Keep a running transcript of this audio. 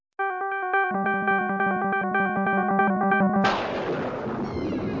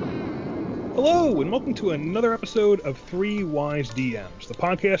Hello, and welcome to another episode of Three Wise DMs, the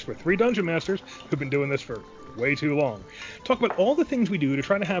podcast for three dungeon masters who've been doing this for way too long. Talk about all the things we do to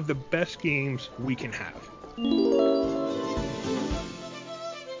try to have the best games we can have.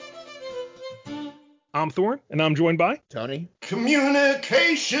 I'm Thorn, and I'm joined by Tony.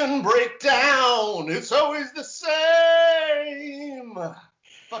 Communication breakdown. It's always the same.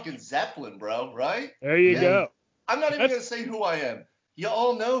 Fucking Zeppelin, bro, right? There you go. I'm not even going to say who I am. You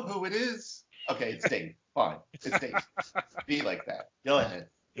all know who it is. Okay, it's Dave. Fine. It's Dave. Be like that. Go ahead.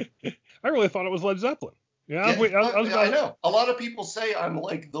 I really thought it was Led Zeppelin. Yeah, I know. A lot of people say I'm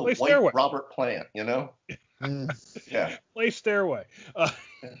like the Play white Stairway. Robert Plant, you know? Yeah. Play Stairway.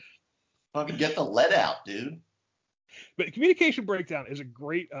 Fucking get the lead out, dude. But communication breakdown is a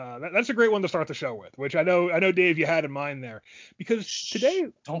great. That's a great one to start the show with, which I know Dave you had in mind there, because today.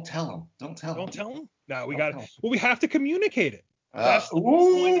 Don't tell him. Don't tell him. No, we have to communicate it. That's the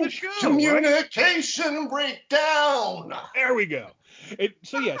point of the show. Communication breakdown. There we go.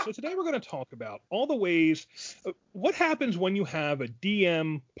 So today we're going to talk about all the ways. What happens when you have a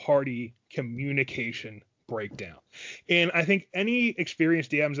DM party communication breakdown? And I think any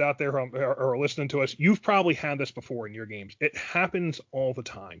experienced DMs out there who are listening to us, you've probably had this before in your games. It happens all the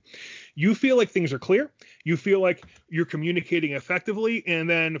time. You feel like things are clear. You feel like you're communicating effectively. And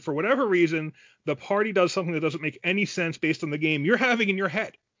then for whatever reason, the party does something that doesn't make any sense based on the game you're having in your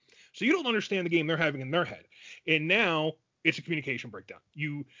head. So you don't understand the game they're having in their head. And now it's a communication breakdown.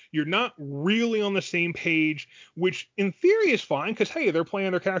 You're not really on the same page, which in theory is fine because, hey, they're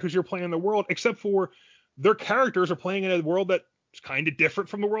playing their characters, you're playing the world, except for their characters are playing in a world that's kind of different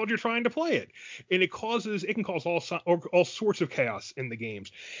from the world you're trying to play it. And it can cause all sorts of chaos in the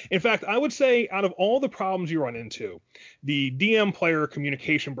games. In fact, I would say out of all the problems you run into, the DM player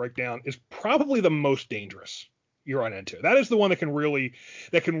communication breakdown is probably the most dangerous you run into. That is the one that can really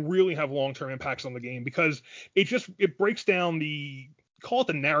have long-term impacts on the game, because it breaks down call it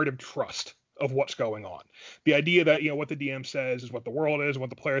the narrative trust of what's going on. The idea that, what the DM says is what the world is, and what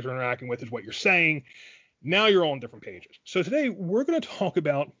the players are interacting with is what you're saying. Now you're all on different pages. So today we're going to talk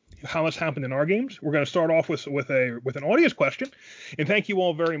about how this happened in our games. We're going to start off with an audience question. And thank you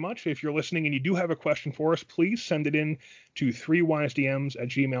all very much. If you're listening and you do have a question for us, please send it in to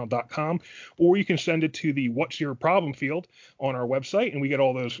 3wisedms@gmail.com, or you can send it to the What's Your Problem field on our website, and we get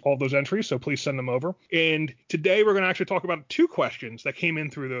all those entries, so please send them over. And today we're going to actually talk about two questions that came in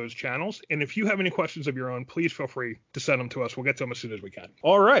through those channels. And if you have any questions of your own, please feel free to send them to us. We'll get to them as soon as we can.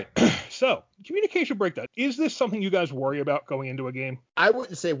 All right. So, communication breakdown. Is this something you guys worry about going into a game? I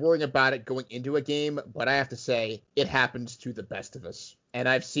wouldn't say worrying about it going into a game, but I have to say it happens to the best of us. And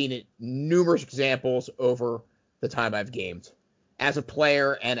I've seen it numerous examples over the time I've gamed. As a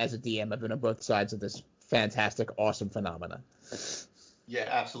player and as a DM, I've been on both sides of this fantastic, awesome phenomena. Yeah,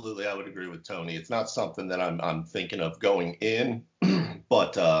 absolutely. I would agree with Tony. It's not something that I'm thinking of going in,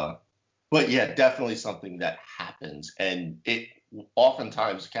 but yeah, definitely something that happens, and it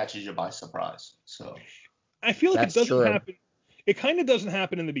oftentimes catches you by surprise. So I feel like That's it doesn't true. happen. It kind of doesn't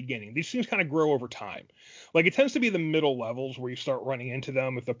happen in the beginning. These things kind of grow over time. Like, it tends to be the middle levels where you start running into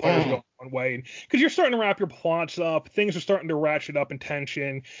them if the players go one way, because you're starting to wrap your plots up. Things are starting to ratchet up in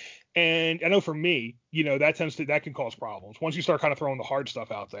tension. And I know for me, that can cause problems. Once you start kind of throwing the hard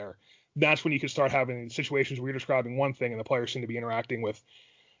stuff out there, that's when you can start having situations where you're describing one thing and the players seem to be interacting with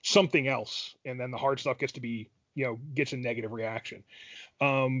something else. And then the hard stuff gets a negative reaction.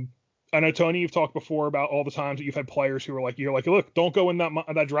 I know, Tony, you've talked before about all the times that you've had players who are you're like, look, don't go in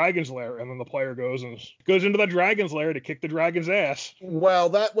that dragon's lair. And then the player goes into that dragon's lair to kick the dragon's ass. Well,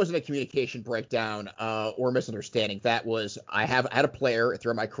 that wasn't a communication breakdown or misunderstanding. That was, I had a player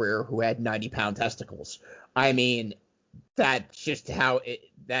throughout my career who had 90-pound testicles. I mean, that's just how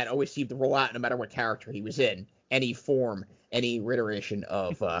that always seemed to roll out no matter what character he was in, any form, any iteration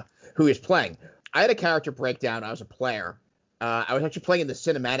of who he was playing. I had a character breakdown. I was a player. I was actually playing in the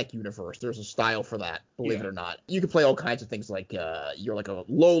cinematic universe. There's a style for that, believe it or not. You can play all kinds of things, like you're like a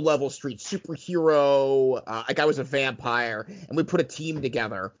low-level street superhero. Like I was a vampire, and we put a team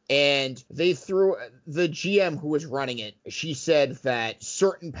together. And they threw the GM who was running it. She said that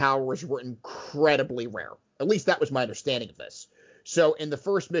certain powers were incredibly rare. At least that was my understanding of this. So in the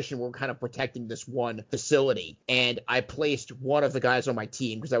first mission, we're kind of protecting this one facility, and I placed one of the guys on my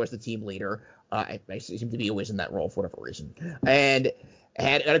team because I was the team leader. I seem to be always in that role for whatever reason, and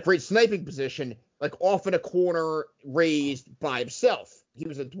had a great sniping position, like off in a corner, raised by himself. He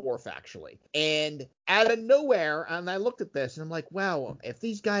was a dwarf, actually. And out of nowhere, and I looked at this, and I'm like, wow, if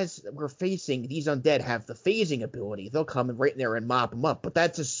these guys we're facing, these undead have the phasing ability, they'll come right in there and mop them up. But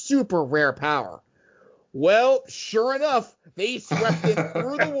that's a super rare power. Well, sure enough, they swept in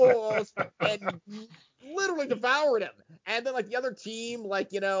through the walls and literally devoured him. And then, like, the other team,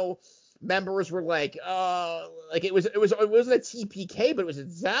 like, members were like, like it wasn't a TPK, but it was a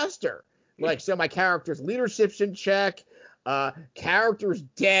disaster. Like, so my character's leadership's in check, character's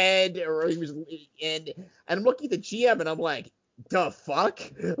dead, or he was, and I'm looking at the GM and I'm like, the fuck?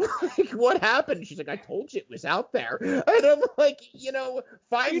 Like, what happened? She's like, I told you it was out there. And I'm like,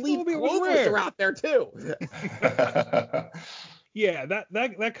 5-leaf clovers are out there too. Yeah,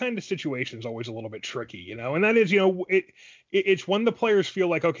 that kind of situation is always a little bit tricky, and that is, it's when the players feel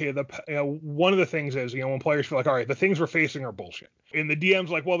like, okay, one of the things is, when players feel like, all right, the things we're facing are bullshit, and the DM's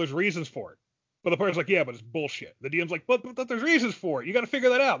like, well, there's reasons for it. But the player's like, yeah, but it's bullshit. The DM's like, but there's reasons for it. You got to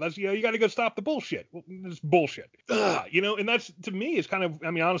figure that out. That's, you got to go stop the bullshit. Well, it's bullshit. And that's, to me, is kind of, I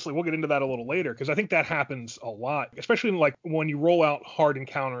mean, honestly, we'll get into that a little later, because I think that happens a lot, especially like when you roll out hard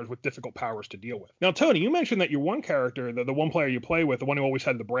encounters with difficult powers to deal with. Now, Tony, you mentioned that your one character, the one player you play with, the one who always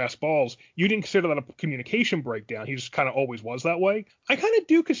had the brass balls, you didn't consider that a communication breakdown. He just kind of always was that way. I kind of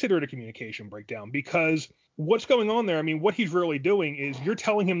do consider it a communication breakdown, because what's going on there? I mean, what he's really doing is you're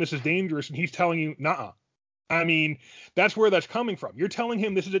telling him this is dangerous, and he's telling you, nah. I mean, that's where that's coming from. You're telling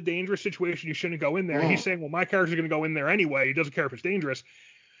him this is a dangerous situation. You shouldn't go in there. And he's saying, well, my character's going to go in there anyway. He doesn't care if it's dangerous.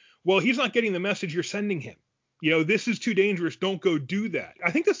 Well, he's not getting the message you're sending him. This is too dangerous. Don't go do that.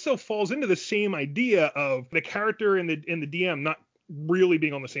 I think this still falls into the same idea of the character and the DM not really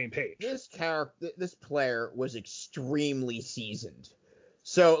being on the same page. This player was extremely seasoned.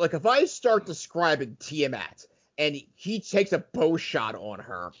 So, like, if I start describing Tiamat and he takes a bow shot on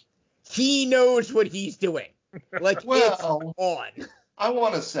her, he knows what he's doing. Like, it's on. I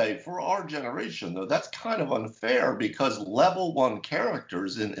want to say, for our generation, though, that's kind of unfair, because level 1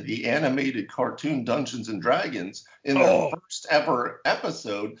 characters in the animated cartoon Dungeons and Dragons in their first ever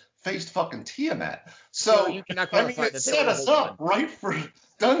episode faced fucking Tiamat. So, you cannot it set us up, right? For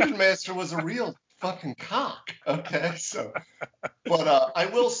Dungeon Master was a real fucking cock. Okay, so, but I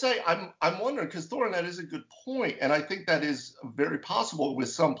will say, I'm wondering, because Thorin, that is a good point, and I think that is very possible with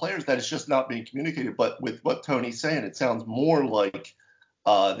some players that it's just not being communicated. But with what Tony's saying, it sounds more like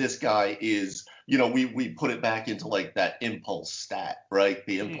this guy is, we put it back into like that impulse stat, right?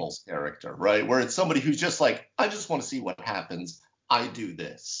 The impulse character, right? Where it's somebody who's just like, I just want to see what happens. I do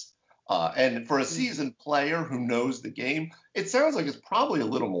this. And for a seasoned player who knows the game, it sounds like it's probably a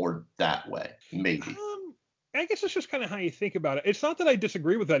little more that way, maybe. I guess it's just kind of how you think about it. It's not that I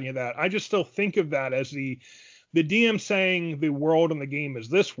disagree with any of that. I just still think of that as the DM saying the world and the game is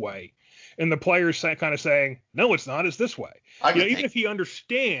this way, and the players kind of saying, no, it's not, it's this way. Even if he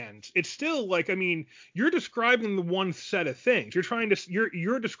understands, it's still like, I mean, you're describing the one set of things.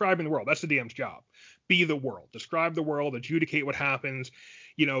 You're describing the world. That's the DM's job. Be the world. Describe the world, adjudicate what happens,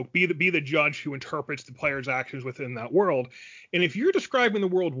 be the judge who interprets the player's actions within that world. And if you're describing the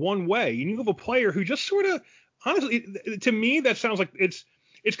world one way, and you have a player who just sort of, honestly, to me, that sounds like it's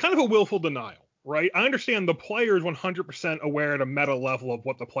kind of a willful denial. Right? I understand the player is 100% aware at a meta level of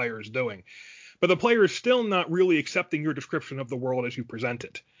what the player is doing, but the player is still not really accepting your description of the world as you present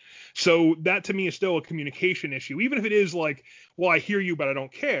it. So that, to me, is still a communication issue. Even if it is like, well, I hear you, but I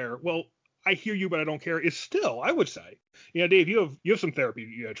don't care. Well, I hear you, but I don't care is still, I would say, Dave, you have some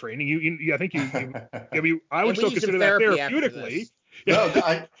therapy training. I think I would still consider that therapeutically. No,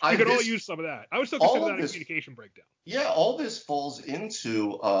 we could all use some of that. I would still consider that a communication breakdown. Yeah, all this falls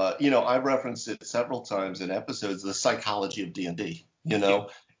into, I referenced it several times in episodes, the psychology of D&D.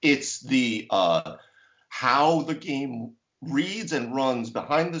 It's the how the game reads and runs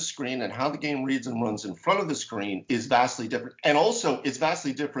behind the screen and how the game reads and runs in front of the screen is vastly different. And also, it's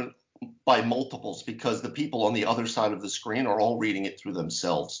vastly different by multiples, because the people on the other side of the screen are all reading it through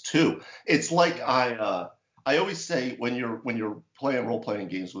themselves too. It's like I always say, when you're playing role-playing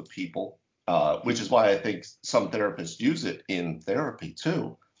games with people, which is why I think some therapists use it in therapy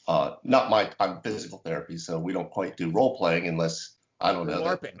too. I'm physical therapy, so we don't quite do role-playing unless, I don't know.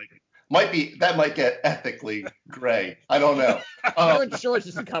 That might get ethically gray. I don't know. Your insurance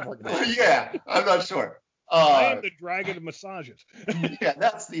isn't covering that. Yeah, I'm not sure. I am the dragon of massages. Yeah,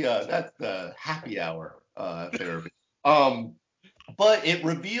 that's the happy hour therapy. But it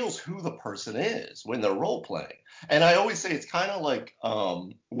reveals who the person is when they're role playing. And I always say it's kind of like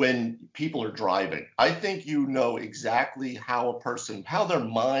when people are driving. I think you know exactly how their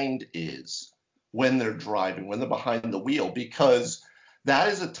mind is when they're driving, when they're behind the wheel, because that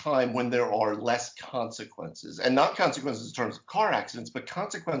is a time when there are less consequences, and not consequences in terms of car accidents, but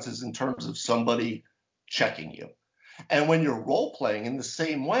consequences in terms of somebody checking you. And when you're role playing in the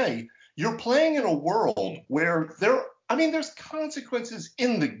same way, you're playing in a world where I mean, there's consequences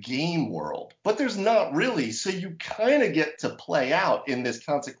in the game world, but there's not really. So you kind of get to play out in this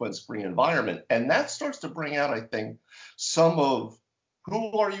consequence-free environment. And that starts to bring out, I think, some of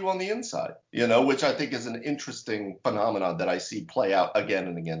who are you on the inside, which I think is an interesting phenomenon that I see play out again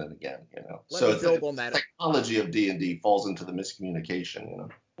and again and again, So it's the psychology of D&D falls into the miscommunication,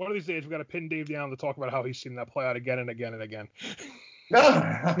 One of these days, we've got to pin Dave down to talk about how he's seen that play out again and again and again.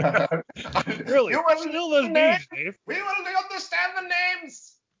 Really? Still those bees, Dave. We want to understand the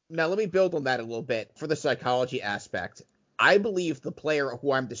names. Now, let me build on that a little bit for the psychology aspect. I believe the player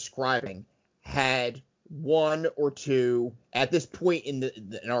who I'm describing had one or two, at this point in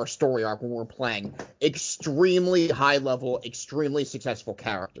our story arc when we're playing, extremely high level, extremely successful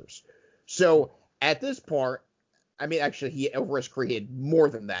characters. So at this part, I mean, actually, he over his career had more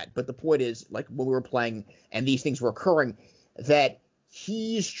than that. But the point is, like when we were playing and these things were occurring, that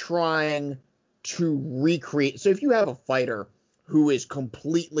he's trying to recreate. So if you have a fighter who is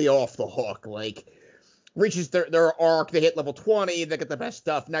completely off the hook, like reaches their arc, they hit level 20, they get the best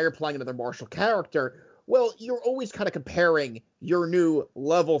stuff. Now you're playing another martial character. Well, you're always kind of comparing your new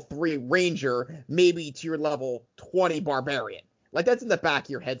level 3 ranger maybe to your level 20 barbarian. Like that's in the back of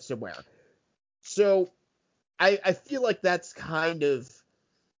your head somewhere. So I feel like that's kind of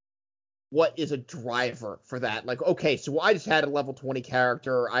what is a driver for that. Like, okay, so I just had a level 20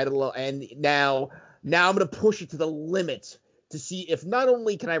 character, and now I'm going to push it to the limit to see if not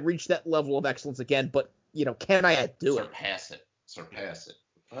only can I reach that level of excellence again, but, can I do it? Surpass it.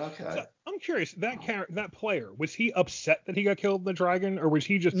 Okay. So, I'm curious, that player, was he upset that he got killed in the dragon, or was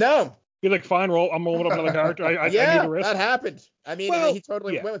he just... No. He's like, fine, I'm rolling up another character. I need the risk. That happened. I mean, he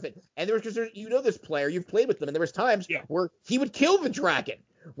totally went with it. And there was because this player, you've played with them, and there was times where he would kill the dragon,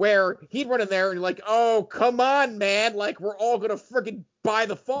 where he'd run in there and you're like, oh, come on, man, like we're all gonna freaking buy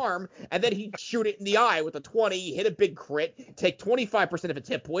the farm, and then he'd shoot it in the eye with a 20, hit a big crit, take 25% of its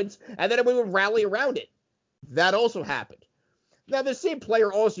hit points, and then we would rally around it. That also happened. Now, the same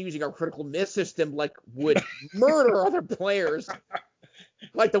player also using our critical miss system, like, would murder other players.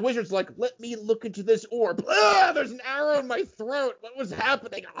 Like the wizard's like, let me look into this orb. Ah, there's an arrow in my throat. What was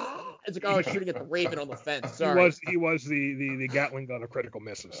happening? Ah, it's like I was shooting at the raven on the fence. Sorry. He was the Gatling gun of critical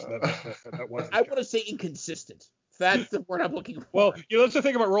misses. That was. I want to say inconsistent. That's the word I'm looking for. Well, that's the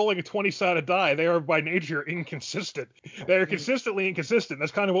thing about rolling a 20-sided die. They are by nature inconsistent. They are consistently inconsistent.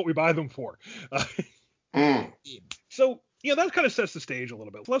 That's kind of what we buy them for. So. That kind of sets the stage a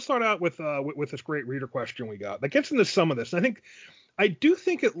little bit. Let's start out with this great reader question we got that gets into some of this. And I do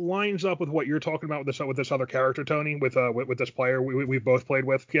think it lines up with what you're talking about with this other character, Tony, with this player we've both played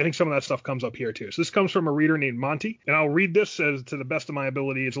with. I think some of that stuff comes up here too. So this comes from a reader named Monty, and I'll read this as to the best of my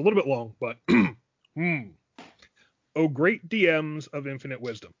ability. It's a little bit long, but Oh, great DMs of infinite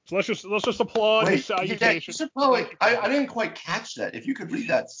wisdom. So let's just applaud his salutation. I didn't quite catch that. If you could read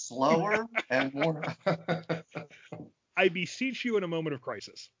that slower and more. I beseech you in a moment of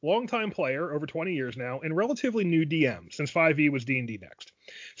crisis. Longtime player, over 20 years now, and relatively new DM since 5e was D&D Next.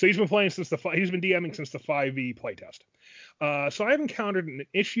 So he's been playing he's been DMing since the 5e playtest. So I've encountered an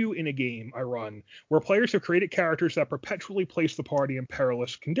issue in a game I run where players have created characters that perpetually place the party in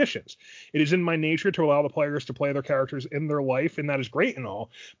perilous conditions. It is in my nature to allow the players to play their characters in their life, and that is great and all.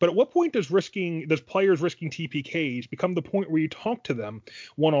 But at what point does players risking TPKs become the point where you talk to them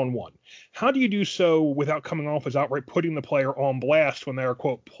one-on-one? How do you do so without coming off as outright putting the player on blast when they are,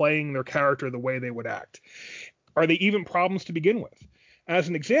 quote, playing their character the way they would act? Are they even problems to begin with? As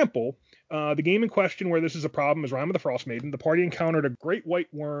an example, the game in question where this is a problem is Rime of the Frost Maiden. The party encountered a great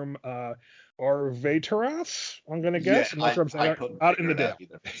white worm, Arvateras, I'm going to guess. Yeah, out in the dale.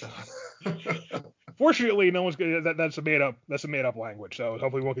 Fortunately, no one's good. That's a made up language, so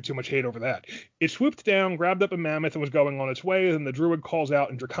hopefully we won't get too much hate over that. It swooped down, grabbed up a mammoth, and was going on its way. And the druid calls out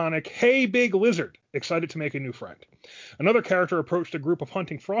in Draconic, "Hey, big lizard!" excited to make a new friend. Another character approached a group of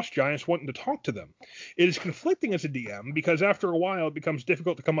hunting frost giants, wanting to talk to them. It is conflicting as a DM because after a while it becomes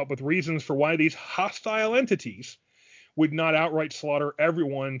difficult to come up with reasons for why these hostile entities would not outright slaughter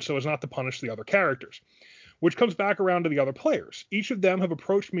everyone so as not to punish the other characters. Which comes back around to the other players. Each of them have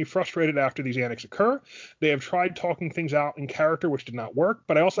approached me frustrated after these antics occur. They have tried talking things out in character, which did not work,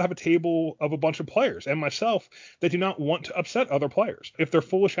 but I also have a table of a bunch of players and myself that do not want to upset other players. If their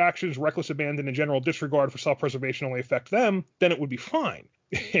foolish actions, reckless abandon, and general disregard for self-preservation only affect them, then it would be fine.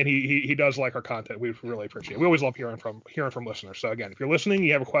 And he does like our content. We really appreciate it. We always love hearing from listeners. So again, if you're listening,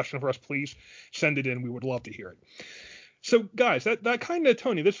 you have a question for us, please send it in. We would love to hear it. So guys, that kind of,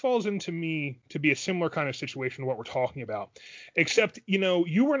 Tony, this falls into me to be a similar kind of situation to what we're talking about, except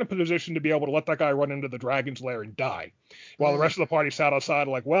you were in a position to be able to let that guy run into the dragon's lair and die, while the rest of the party sat outside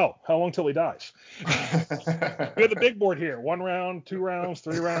like, well, how long till he dies? We have the big board here: 1 round, 2 rounds,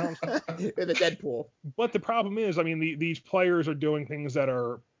 3 rounds. The Deadpool. But the problem is, I mean, these players are doing things that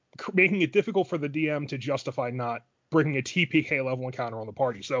are making it difficult for the DM to justify not bringing a TPK level encounter on the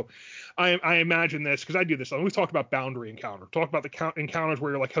party. So I imagine this, because I do this. We've talked about boundary encounter. Talk about the encounters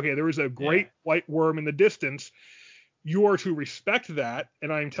where you're like, okay, there is a great white worm in the distance. You are to respect that,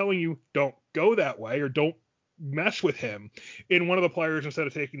 and I'm telling you, don't go that way or don't mess with him. And one of the players, instead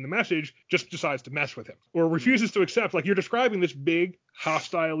of taking the message, just decides to mess with him or refuses to accept. Like, you're describing this big,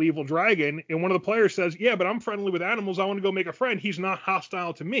 hostile, evil dragon, and one of the players says, yeah, but I'm friendly with animals. I want to go make a friend. He's not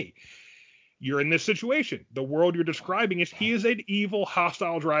hostile to me. You're in this situation. The world you're describing is he is an evil,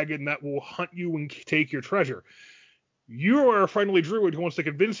 hostile dragon that will hunt you and take your treasure. You are a friendly druid who wants to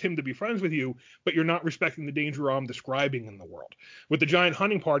convince him to be friends with you, but you're not respecting the danger I'm describing in the world. With the giant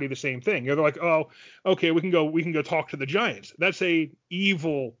hunting party, the same thing. They're like, oh, okay, we can go talk to the giants. That's a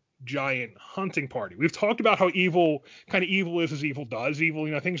evil giant hunting party. We've talked about how evil is as evil does.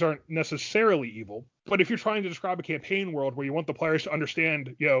 Evil, things aren't necessarily evil. But if you're trying to describe a campaign world where you want the players to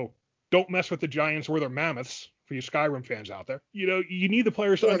understand, don't mess with the giants or their mammoths, for you Skyrim fans out there. You need the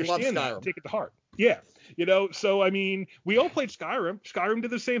players to understand that and take it to heart. Yeah. So I mean, we all played Skyrim. Skyrim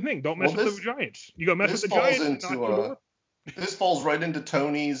did the same thing. Don't mess with the giants. You go mess with the giants. This falls right into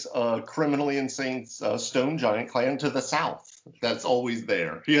Tony's criminally insane stone giant clan to the south. That's always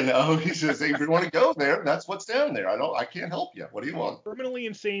there. He's just saying, if you want to go there, that's what's down there. I can't help you. What do you want? Criminally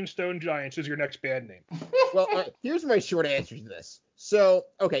insane stone giants is your next band name. Well, here's my short answer to this. So,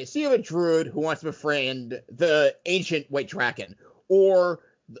 okay, so you have a druid who wants to befriend the ancient white dragon, or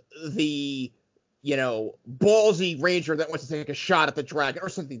the ballsy ranger that wants to take a shot at the dragon, or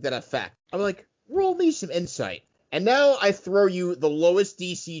something to that effect. I'm like, roll me some insight. And now I throw you the lowest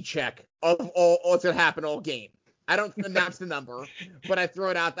DC check of all that's going to happen all game. I don't announce the number, but I throw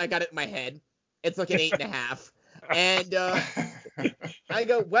it out. I got it in my head. It's like an 8.5. And I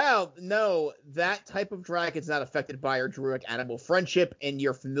go, well, no, that type of dragon's not affected by your druidic animal friendship, and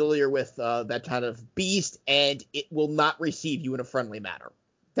you're familiar with that kind of beast, and it will not receive you in a friendly manner.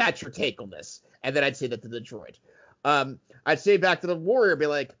 That's your take on this. And then I'd say that to the droid. I'd say back to the warrior, be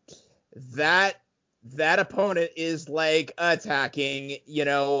like, that opponent is like attacking,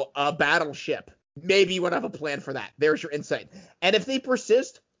 a battleship. Maybe you would have a plan for that. There's your insight. And if they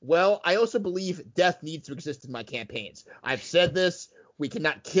persist, well, I also believe death needs to exist in my campaigns. I've said this. We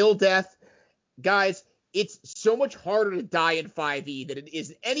cannot kill death. Guys, it's so much harder to die in 5e than it is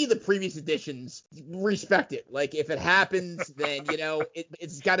in any of the previous editions. Respect it. Like, if it happens, then,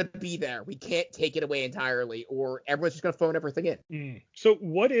 it's got to be there. We can't take it away entirely, or everyone's just going to phone everything in. So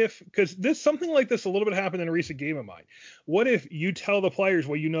what if, because something like this a little bit happened in a recent game of mine. What if you tell the players,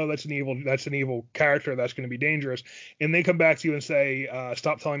 well, that's an evil character that's going to be dangerous, and they come back to you and say,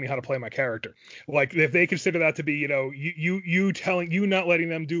 stop telling me how to play my character. Like, if they consider that to be, you not letting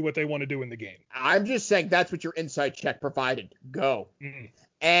them do what they want to do in the game. I'm just saying that's what your insight check provided. Go.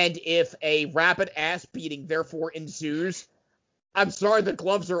 And if a rapid ass beating therefore ensues, I'm sorry, the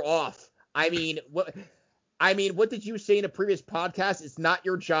gloves are off. I mean, what did you say in a previous podcast? It's not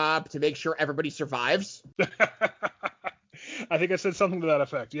your job to make sure everybody survives. I think I said something to that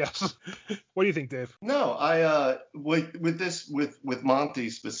effect. Yes. What do you think, Dave? No, I with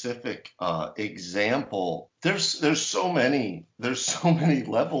Monty's specific example, there's so many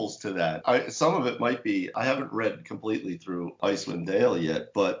levels to that. Some of it might be, I haven't read completely through Icewind Dale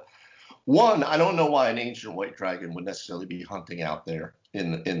yet, but one, I don't know why an ancient white dragon would necessarily be hunting out there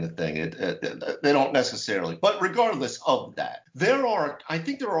in the thing. They don't necessarily. But regardless of that, I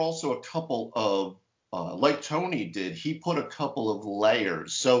think there are also a couple of like Tony did, he put a couple of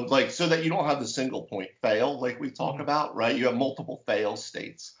layers. So that you don't have the single point fail like we talk about, right? You have multiple fail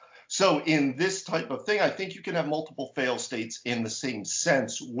states. So in this type of thing, I think you can have multiple fail states in the same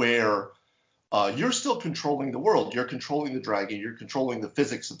sense where you're still controlling the world. You're controlling the dragon. You're controlling the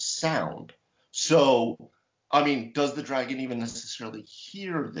physics of sound. So, I mean, does the dragon even necessarily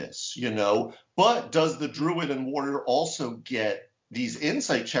hear this, But does the druid and warrior also get these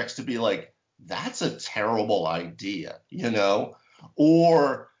insight checks to be like, that's a terrible idea,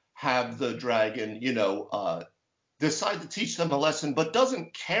 or have the dragon, decide to teach them a lesson, but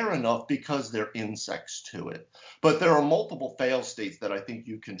doesn't care enough because they're insects to it. But there are multiple fail states that I think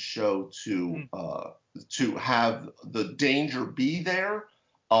you can show to have the danger be there,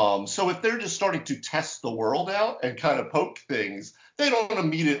 So if they're just starting to test the world out and kind of poke things, they don't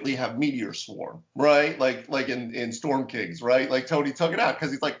immediately have Meteor Swarm, right? Like in Storm Kings, right? Like Tony took it out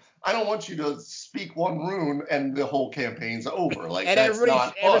because he's like, I don't want you to speak one rune and the whole campaign's over. Like And that's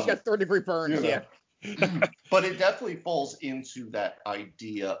not everybody's fun. got third-degree burns, You know. yeah. But it definitely falls into that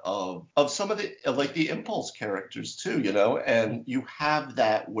idea of some of the like the impulse characters too, and you have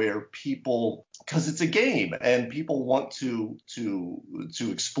that where people, because it's a game and people want to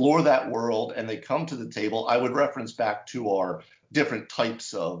explore that world and they come to the table. I would reference back to our different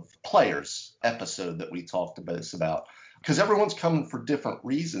types of players episode that we talked about because everyone's coming for different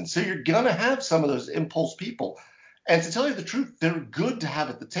reasons. So you're gonna have some of those impulse people, and to tell you the truth, they're good to have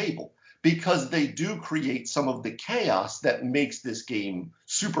at the table, because they do create some of the chaos that makes this game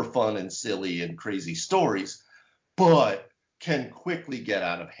super fun and silly and crazy stories, but can quickly get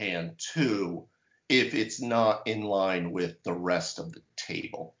out of hand too if it's not in line with the rest of the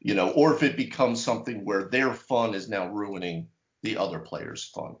table, or if it becomes something where their fun is now ruining the other player's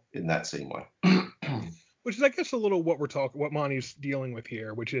fun in that same way. Which is, I guess, a little what Monty's dealing with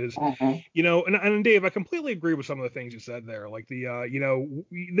here, which is, Mm-hmm. and Dave, I completely agree with some of the things you said there. Like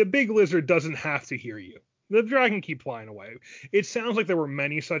the big lizard doesn't have to hear you. The dragon keep flying away. It sounds like there were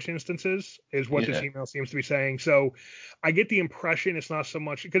many such instances, is what this email seems to be saying. So I get the impression it's not so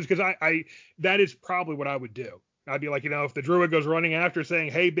much because I that is probably what I would do. I'd be like, if the druid goes running after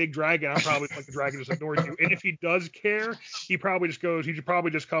saying, "Hey, big dragon," I'm probably like, the dragon just ignores you. And if he does care, he probably just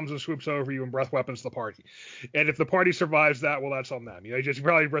comes and swoops over you and breath weapons the party. And if the party survives that, well, that's on them. He just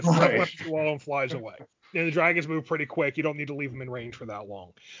probably breath weapons the wall and flies away. And the dragons move pretty quick. You don't need to leave them in range for that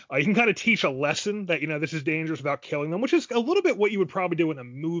long. You can kind of teach a lesson that, this is dangerous without killing them, which is a little bit what you would probably do in a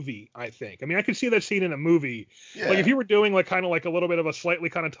movie, I think. I mean, I could see that scene in a movie. Yeah. Like if you were doing like kind of like a little bit of a slightly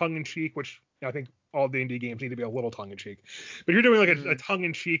kind of tongue-in-cheek, which I think all D&D games need to be a little tongue-in-cheek. But you're doing like a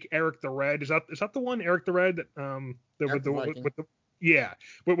tongue-in-cheek Eric the Red. Is that the one, Eric the Red? With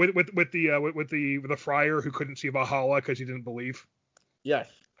the friar who couldn't see Valhalla because he didn't believe. Yes.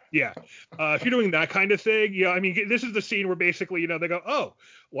 Yeah. If you're doing that kind of thing, I mean, this is the scene where basically, they go, "Oh,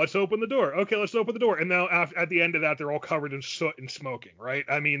 let's open the door." Okay, let's open the door. And now at the end of that, they're all covered in soot and smoking, right?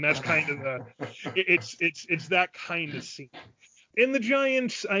 I mean, that's kind of it's that kind of scene. And the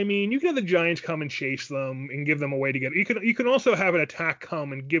Giants, I mean, you can have the Giants come and chase them and give them a way to get. You can also have an attack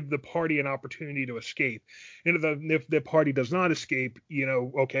come and give the party an opportunity to escape. And if the party does not escape,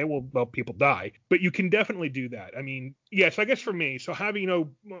 okay, well, people die. But you can definitely do that. I mean, yes, I guess for me, so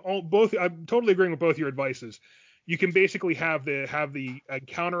having both, I'm totally agreeing with both your advices. You can basically have the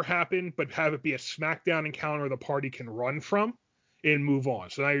encounter happen, but have it be a smackdown encounter the party can run from and move on.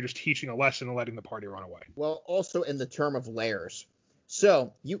 So now you're just teaching a lesson and letting the party run away. Well, also in the term of layers.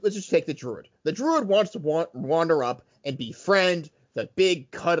 So let's just take the druid. The druid wants to wander up and befriend the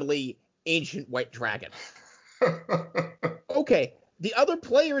big, cuddly, ancient white dragon. Okay, the other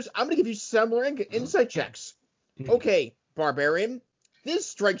players, I'm going to give you similar insight checks. Okay, barbarian, this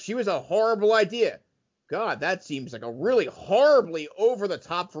strikes you as a horrible idea. God, that seems like a really horribly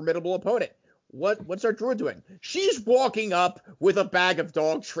over-the-top formidable opponent. What's our druid doing? She's walking up with a bag of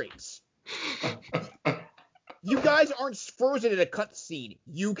dog treats. You guys aren't frozen in a cutscene.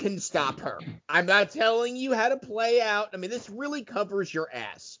 You can stop her. I'm not telling you how to play out. I mean, this really covers your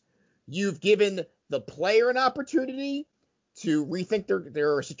ass. You've given the player an opportunity to rethink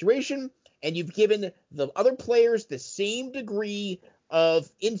their situation, and you've given the other players the same degree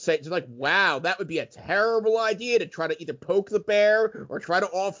of insight. It's like, wow, that would be a terrible idea to try to either poke the bear or try to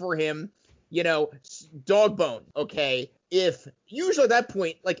offer him dog bone, okay? If usually at that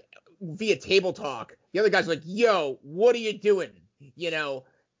point, like via table talk, the other guy's like, "Yo, what are you doing?"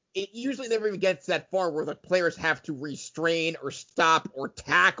 It usually never even gets that far where the players have to restrain or stop or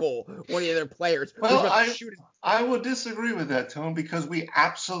tackle one of the other players. Well, I would disagree with that, Tone, because we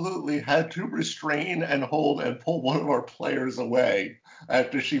absolutely had to restrain and hold and pull one of our players away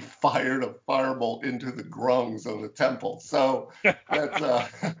after she fired a firebolt into the grungs of the temple. So that's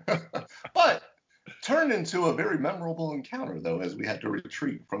but turned into a very memorable encounter, though, as we had to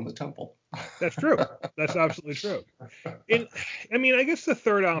retreat from the temple. That's true. That's absolutely true. And I mean, I guess the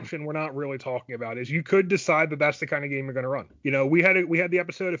third option we're not really talking about is you could decide that that's the kind of game you're going to run. We had the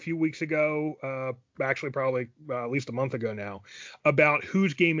episode a few weeks ago, actually probably at least a month ago now, about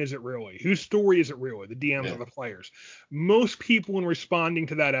whose game is it really? Whose story is it really? The DMs or the players? Most people in responding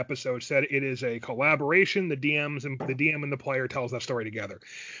to that episode said it is a collaboration. The DM and the player tells that story together.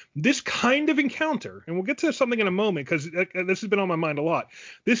 This kind of encounter, and we'll get to something in a moment because this has been on my mind a lot.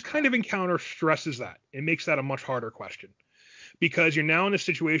 This kind of encounter stresses that. It makes that a much harder question. because you're now in a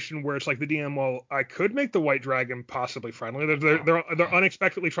situation where it's like the DM, well, I could make the white dragon possibly friendly. They're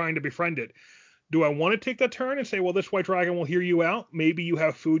unexpectedly trying to befriend it. Do I want to take that turn and say, well, this white dragon will hear you out? Maybe you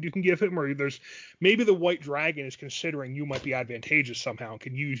have food you can give him, or maybe the white dragon is considering you might be advantageous somehow and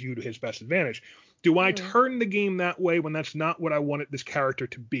can use you to his best advantage. Do I turn the game that way when that's not what I wanted this character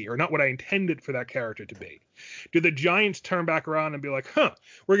to be, or not what I intended for that character to be? Do the giants turn back around and be like,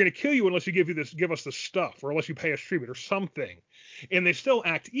 we're going to kill you unless you give us the stuff, or unless you pay us tribute or something? And they still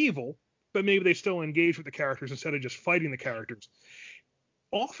act evil, but maybe they still engage with the characters instead of just fighting the characters.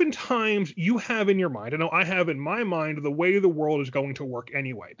 Oftentimes you have in your mind, I know I have in my mind, the way the world is going to work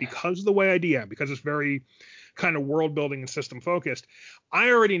anyway, because of the way I DM, because it's very kind of world building and system focused. I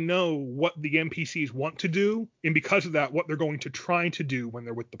already know what the NPCs want to do, and because of that, what they're going to try to do when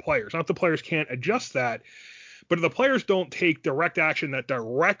they're with the players. Not the players can't adjust that, but if the players don't take direct action that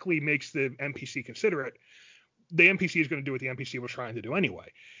directly makes the NPC consider it, the NPC is going to do what the NPC was trying to do anyway.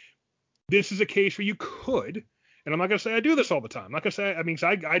 This is a case where you could, and I'm not going to say I do this all the time. I'm not going to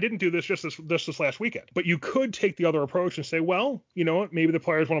say, I didn't do this just this last weekend. But you could take the other approach and say, well, you know what? Maybe the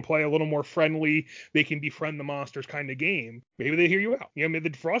players want to play a little more friendly, they can befriend the monsters kind of game. Maybe they hear you out. You know, maybe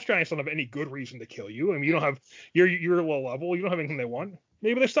the Frost Giants don't have any good reason to kill you. I mean, you don't have, you're low level. You don't have anything they want.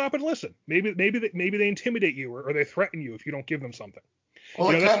 Maybe they stop and listen. Maybe they intimidate you or they threaten you if you don't give them something. Well,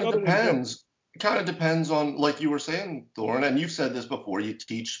 it kind of depends. It kind of depends on, like you were saying, Thorne, and you've said this before. You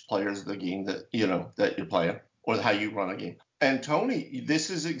teach players the game that you're playing, or how you run a game. And Tony,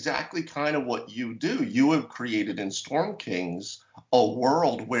 this is exactly kind of what you do. You have created in Storm Kings a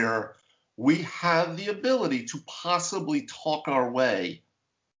world where we have the ability to possibly talk our way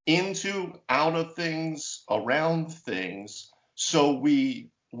into, out of things, around things. So we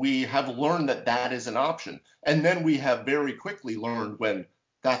have learned that is an option. And then we have very quickly learned when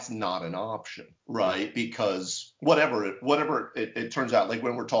that's not an option, right? Because whatever it turns out, like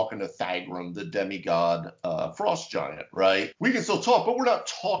when we're talking to Thagrum, the demigod frost giant, right? We can still talk, but we're not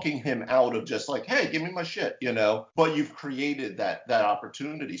talking him out of just like, hey, give me my shit, you know? But you've created that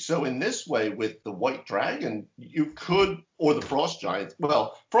opportunity. So in this way, with the white dragon, you could, or the frost giants,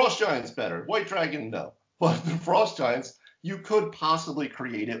 well, frost giant's better. White dragon, no. But the frost giants, you could possibly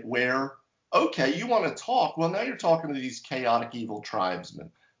create it where, okay, you want to talk. Well, now you're talking to these chaotic evil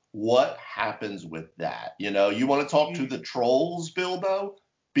tribesmen. What happens with that? You know, you want to talk to the trolls, Bilbo?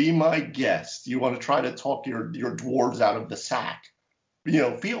 Be my guest. You want to try to talk your dwarves out of the sack? You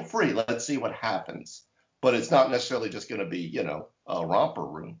know, feel free. Let's see what happens. But it's not necessarily just going to be, you know, a romper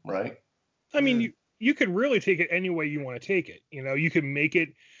room, right? I mean, you could really take it any way you want to take it. You know, you could make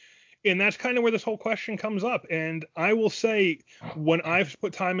it. And that's kind of where this whole question comes up. And I will say, when I've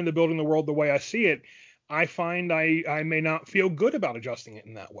put time into building the world the way I see it, I find I may not feel good about adjusting it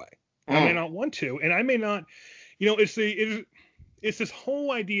in that way. I may not want to. And I may not, you know, it's this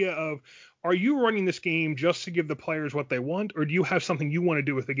whole idea of, are you running this game just to give the players what they want? Or do you have something you want to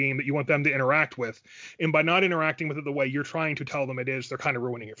do with the game that you want them to interact with? And by not interacting with it the way you're trying to tell them it is, they're kind of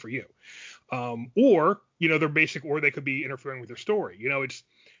ruining it for you. Or, you know, or they could be interfering with your story. You know,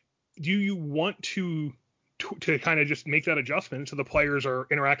 do you want to kind of just make that adjustment so the players are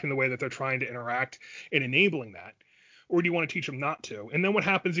interacting the way that they're trying to interact and enabling that? Or do you want to teach them not to? And then what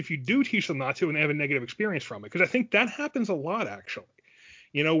happens if you do teach them not to and they have a negative experience from it? Because I think that happens a lot, actually.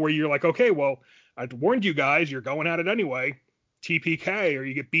 You know, where you're like, okay, well, I warned you guys, you're going at it anyway, TPK, or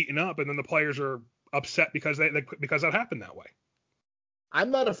you get beaten up, and then the players are upset because that happened that way.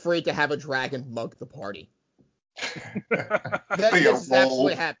 I'm not afraid to have a dragon mug the party. This is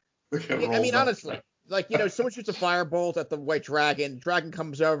absolutely happening. I mean, honestly, like, you know, someone shoots a firebolt at the white dragon. Dragon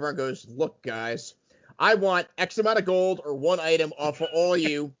comes over and goes, look, guys, I want X amount of gold or one item off of all of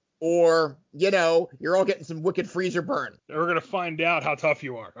you, or, you know, you're all getting some wicked freezer burn. We're going to find out how tough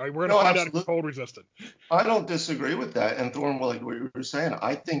you are. We're going to find out if you're cold resistant. I don't disagree with that. And Thorne, like what you were saying,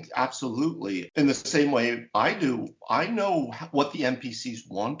 I think absolutely in the same way I do. I know what the NPCs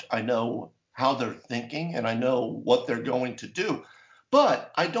want. I know how they're thinking, and I know what they're going to do.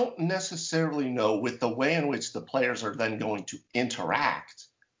 But I don't necessarily know, with the way in which the players are then going to interact,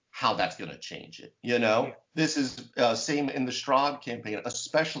 how that's going to change it. You know, yeah. This is same in the Strahd campaign,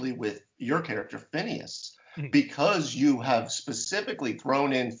 especially with your character Phineas, because you have specifically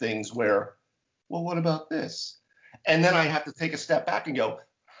thrown in things where, well, what about this? And then I have to take a step back and go,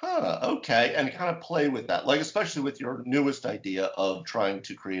 okay, and kind of play with that, like especially with your newest idea of trying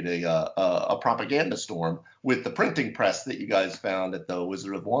to create a propaganda storm with the printing press that you guys found at the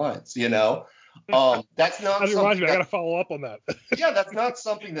Wizard of Wines. You know, that's not. I got to follow up on that. Yeah, that's not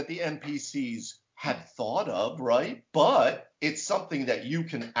something that the NPCs had thought of, right? But it's something that you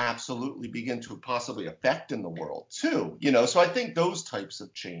can absolutely begin to possibly affect in the world too, So I think those types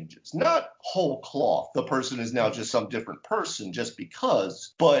of changes, not whole cloth, the person is now just some different person just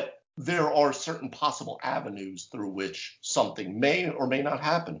because, but there are certain possible avenues through which something may or may not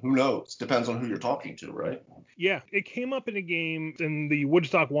happen. Who knows? Depends on who you're talking to, right? Yeah, it came up in a game in the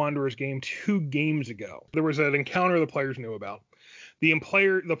Woodstock Wanderers game 2 games ago. There was an encounter the players knew about. The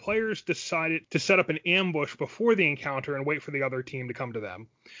players decided to set up an ambush before the encounter and wait for the other team to come to them.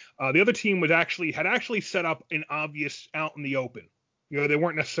 The other team had actually set up an obvious out in the open. They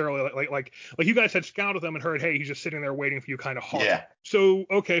weren't necessarily like you guys had scouted them and heard, hey, he's just sitting there waiting for you kind of hard. Yeah. So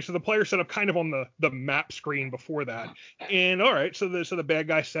the player set up kind of on the map screen before that. And all right, so the bad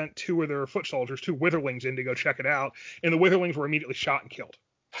guy sent 2 of their foot soldiers, 2 witherlings in to go check it out, and the witherlings were immediately shot and killed.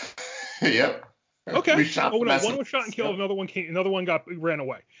 Yep. Okay. We shot One was shot and killed. Yep. Another one ran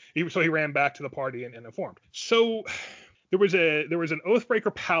away. He ran back to the party and informed. So there was an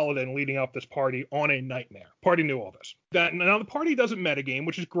Oathbreaker Paladin leading up this party on a Nightmare. Party knew all this. Now the party doesn't metagame,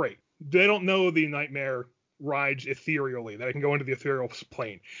 which is great. They don't know the Nightmare rides ethereally, that I can go into the ethereal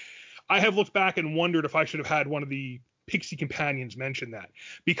plane. I have looked back and wondered if I should have had one of the Pixie companions mention that,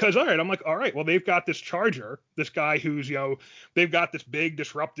 because I'm like, all right, well, they've got this Charger, this guy who's, they've got this big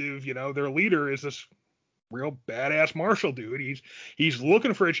disruptive, their leader is this real badass martial dude. He's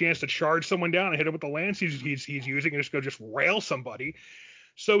looking for a chance to charge someone down and hit him with the lance he's using and just rail somebody.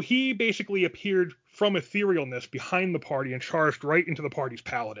 So he basically appeared from etherealness behind the party and charged right into the party's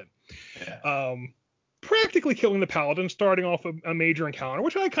paladin. Yeah. Practically killing the paladin, starting off a major encounter,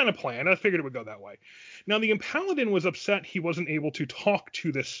 which I kind of planned. I figured it would go that way. Now, the paladin was upset he wasn't able to talk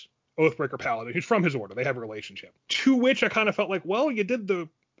to this Oathbreaker Paladin, who's from his order. They have a relationship. To which I kind of felt like, well,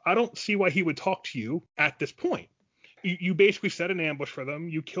 I don't see why he would talk to you at this point. You basically set an ambush for them.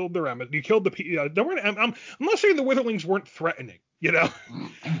 You killed their You killed the. I'm not saying the Witherlings weren't threatening,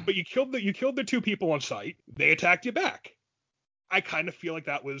 but you killed the 2 people on site. They attacked you back. I kind of feel like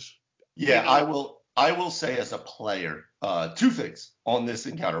that was. Yeah, I will say as a player, 2 things on this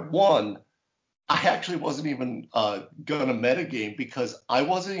encounter. One, I actually wasn't even gonna metagame because I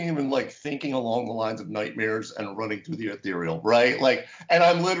wasn't even thinking along the lines of nightmares and running through the ethereal, right? And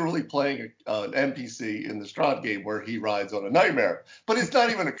I'm literally playing an NPC in the Strahd game where he rides on a nightmare, but it's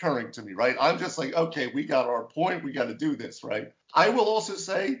not even occurring to me, right? I'm just like, okay, we got our point, we got to do this, right? I will also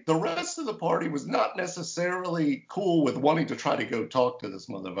say the rest of the party was not necessarily cool with wanting to try to go talk to this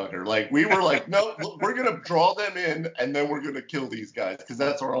motherfucker. We were like, no, we're going to draw them in and then we're going to kill these guys because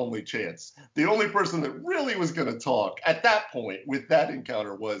that's our only chance. The only person that really was going to talk at that point with that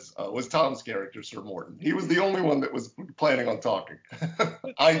encounter was Tom's character, Sir Morton. He was the only one that was planning on talking.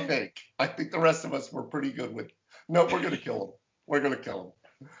 I think the rest of us were pretty good with, no, we're going to kill him. We're going to kill him.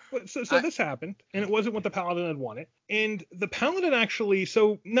 So this happened, and it wasn't what the Paladin had wanted. And the Paladin actually,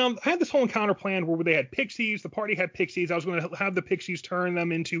 so now I had this whole encounter planned where they had pixies, the party had pixies. I was going to have the pixies turn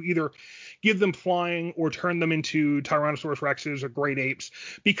them into either give them flying or turn them into Tyrannosaurus Rexes or great apes,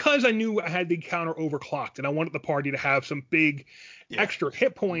 because I knew I had the encounter overclocked, and I wanted the party to have some big extra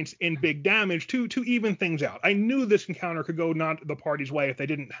hit points and big damage to even things out. I knew this encounter could go not the party's way if they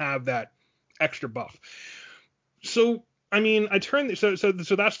didn't have that extra buff. So I mean, I turned so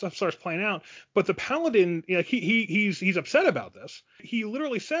that stuff starts playing out, but the Paladin, he's upset about this. He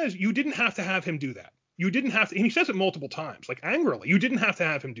literally says, "You didn't have to have him do that. You didn't have to," and he says it multiple times, angrily. "You didn't have to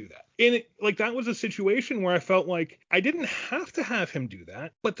have him do that." And that was a situation where I felt like I didn't have to have him do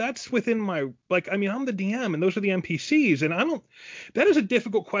that, but that's within my I'm the DM and those are the NPCs, and that is a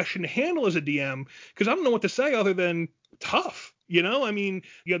difficult question to handle as a DM because I don't know what to say other than tough.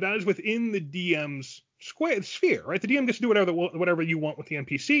 That is within the DM's sphere, right? The DM gets to do whatever you want with the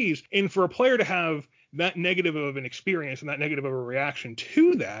NPCs, and for a player to have that negative of an experience and that negative of a reaction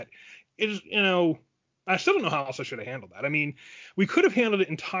to that is, I still don't know how else I should have handled that. I mean, we could have handled it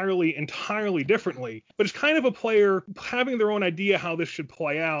entirely differently, but it's kind of a player having their own idea how this should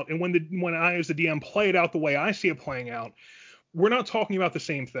play out, and when I as the DM play it out the way I see it playing out, we're not talking about the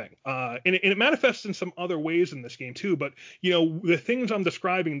same thing. And it manifests in some other ways in this game too. But, the things I'm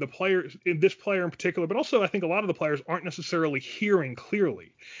describing, this player in particular, but also I think a lot of the players aren't necessarily hearing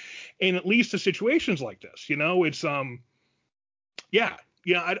clearly. And it leads to situations like this, it's, I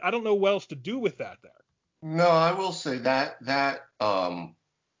don't know what else to do with that there. No, I will say that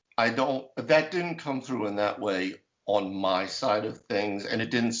didn't come through in that way on my side of things, and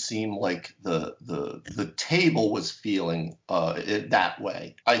it didn't seem like the table was feeling it that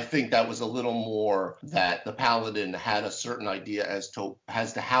way. I think that was a little more that the Paladin had a certain idea as to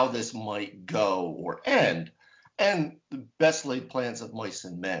how this might go or end, and the best laid plans of mice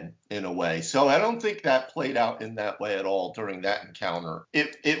and men in a way. So I don't think that played out in that way at all during that encounter.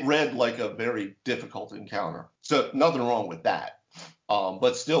 It read like a very difficult encounter. So nothing wrong with that.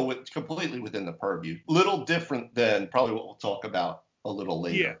 But still completely within the purview. Little different than probably what we'll talk about a little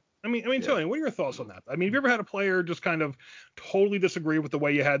later. Yeah. I mean, Tony, what are your thoughts on that? I mean, have you ever had a player just kind of totally disagree with the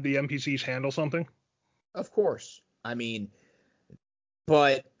way you had the NPCs handle something? Of course. I mean,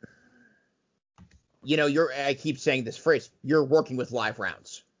 but I keep saying this phrase, you're working with live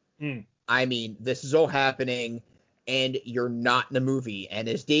rounds. I mean, this is all happening and you're not in a movie. And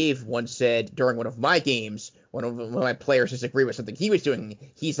as Dave once said during one of my games, one of my players disagreed with something he was doing.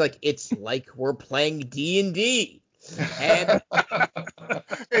 He's like, it's like we're playing D&D. And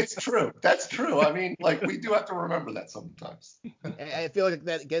it's true. That's true. I mean, like, we do have to remember that sometimes. I feel like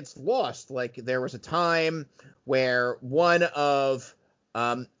that gets lost. Like, there was a time where I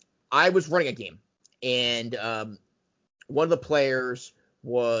was running a game, and one of the players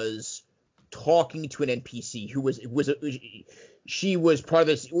was talking to an NPC she was part of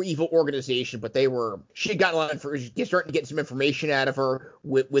this evil organization, but she had gotten a lot starting to get some information out of her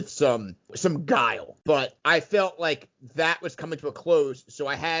with some guile. But I felt like that was coming to a close, so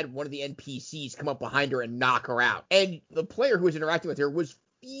I had one of the NPCs come up behind her and knock her out. And the player who was interacting with her was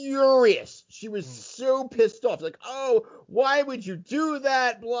furious. She was so pissed off. Like, oh, why would you do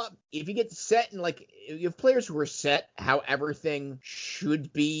that? Blah. If you get set and like, you have players who are set how everything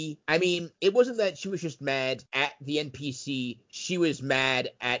should be. I mean, it wasn't that she was just mad at the NPC. She was mad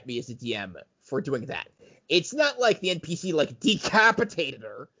at me as the DM for doing that. It's not like the NPC like decapitated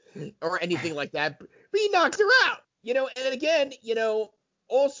her or anything like that, but he knocked her out. And again,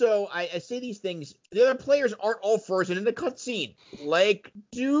 also, I say these things, the other players aren't all frozen in the cutscene. Like,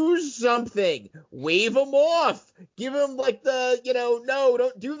 do something. Wave them off. Give him, like, the, no,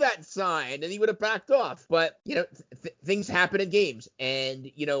 don't do that sign. And he would have backed off. But, things happen in games. And,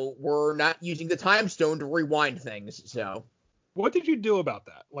 we're not using the time stone to rewind things, so. What did you do about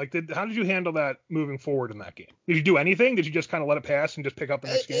that? Like, how did you handle that moving forward in that game? Did you do anything? Did you just kind of let it pass and just pick up the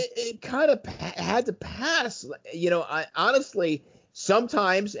next game? It kind of had to pass. I honestly...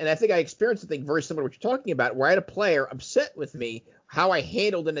 Sometimes, and I think I experienced something very similar to what you're talking about, where I had a player upset with me how I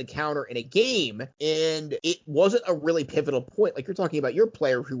handled an encounter in a game, and it wasn't a really pivotal point. Like you're talking about your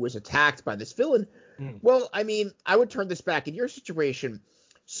player who was attacked by this villain. Well, I mean, I would turn this back in your situation.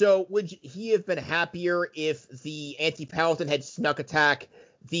 So would he have been happier if the anti-paladin had snuck attack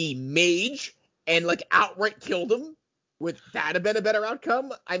the mage and like outright killed him? Would that have been a better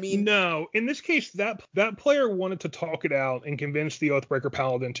outcome? I mean, no. In this case, that player wanted to talk it out and convince the Oathbreaker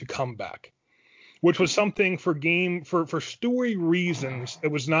Paladin to come back, which was something for story reasons.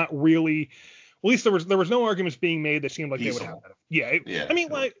 It was not really. At least there was no arguments being made that seemed like they would have. Yeah. I mean,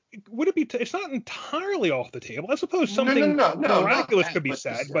 sure. Like, would it be? It's not entirely off the table. I suppose something miraculous could be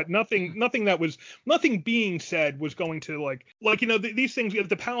said, but nothing being said was going to like these things.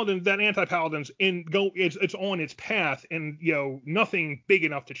 The paladin, that anti-paladin's it's on its path, and nothing big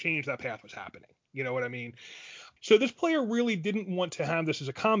enough to change that path was happening. You know what I mean? So this player really didn't want to have this as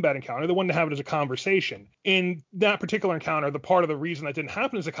a combat encounter. They wanted to have it as a conversation. In that particular encounter, the part of the reason that didn't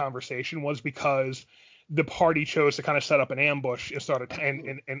happen as a conversation was because the party chose to kind of set up an ambush and start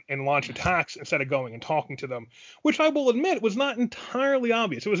and launch attacks instead of going and talking to them, which I will admit was not entirely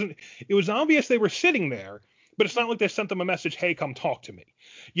obvious. It was obvious they were sitting there, but it's not like they sent them a message, hey, come talk to me.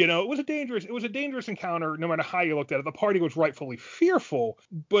 It was a dangerous encounter no matter how you looked at it. The party was rightfully fearful,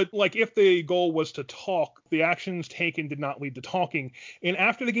 but like if the goal was to talk, the actions taken did not lead to talking. And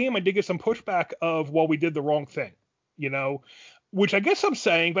after the game, I did get some pushback of, well, we did the wrong thing, which I guess I'm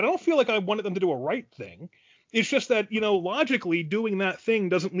saying, but I don't feel like I wanted them to do a right thing. It's just that, logically doing that thing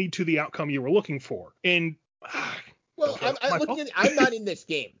doesn't lead to the outcome you were looking for. And well, I'm not in this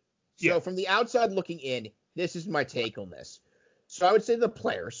game. So from the outside looking in, this is my take on this. So I would say the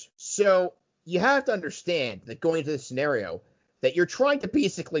players. So you have to understand that going into this scenario, that you're trying to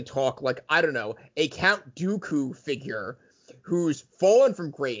basically talk like, I don't know, a Count Dooku figure who's fallen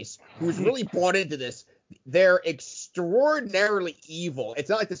from grace, who's really bought into this. They're extraordinarily evil. It's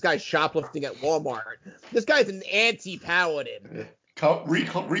not like this guy's shoplifting at Walmart. This guy's an anti-paladin.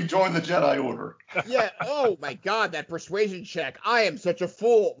 Rejoin the Jedi Order. Yeah. Oh my God, that persuasion check. I am such a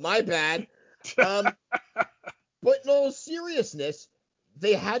fool. My bad. But in all seriousness,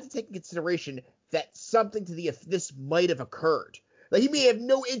 they had to take into consideration that something to this might have occurred. Like, he may have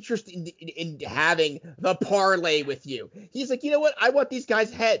no interest in having the parlay with you. He's like, you know what? I want these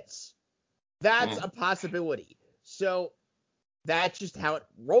guys' heads. That's a possibility. So that's just how it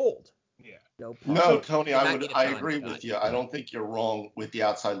rolled. Yeah. No No, problem. Tony, Did not need a I time agree shot. with you. I don't think you're wrong with the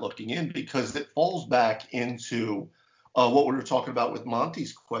outside looking in because it falls back into what we were talking about with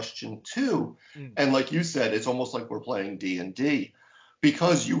Monty's question too. Mm. And like you said, it's almost like we're playing D&D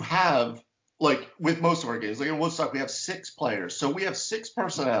because you have, like with most of our games, like in Woodstock, we have 6 players. So we have 6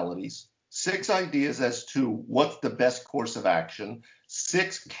 personalities, 6 ideas as to what's the best course of action,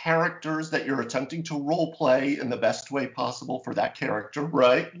 6 characters that you're attempting to role play in the best way possible for that character,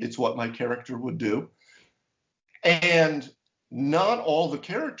 right? It's what my character would do. And not all the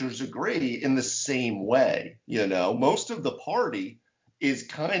characters agree in the same way. Most of the party is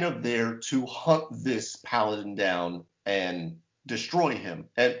kind of there to hunt this paladin down and destroy him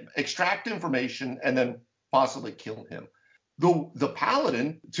and extract information and then possibly kill him. The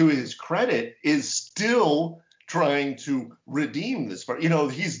paladin, to his credit, is still trying to redeem this.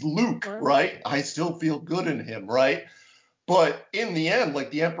 He's Luke, right? I still feel good in him, right? But in the end,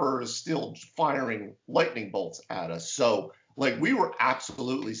 like the Emperor is still firing lightning bolts at us. So like we were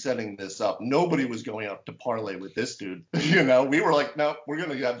absolutely setting this up. Nobody was going up to parlay with this dude. We were like, no, we're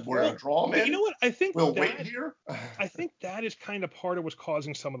gonna draw him in. You know what? I think we'll wait here. I think that is kind of part of what's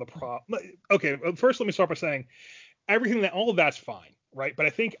causing some of the problem. Okay, first let me start by saying all of that's fine, right? But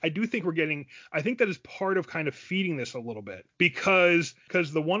I do think I think that is part of kind of feeding this a little bit because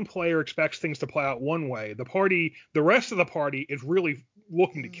the one player expects things to play out one way. The rest of the party is really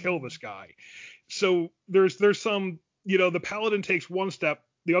looking to kill this guy. So there's some, the paladin takes one step,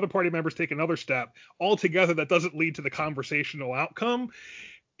 the other party members take another step. Altogether, that doesn't lead to the conversational outcome.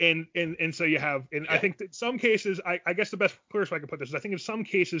 And so you have, and yeah. I think that in some cases, I guess the best clearest way I can put this is I think in some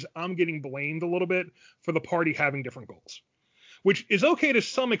cases I'm getting blamed a little bit for the party having different goals, which is okay to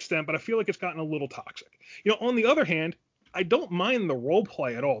some extent, but I feel like it's gotten a little toxic. On the other hand, I don't mind the role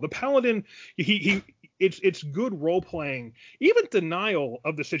play at all. The paladin, it's good role playing. Even denial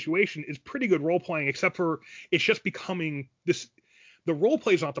of the situation is pretty good role playing, except for it's just becoming this. The role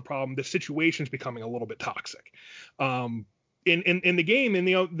play is not the problem. The situation's becoming a little bit toxic. In the game in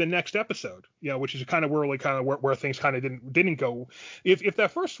the next episode, which is kind of where things kind of didn't go. If that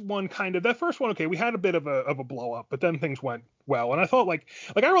first one, okay, we had a bit of a blow up, but then things went well, and I thought like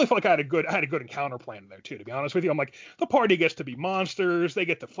I really felt like I had a good encounter plan there too. To be honest with you, I'm like the party gets to be monsters, they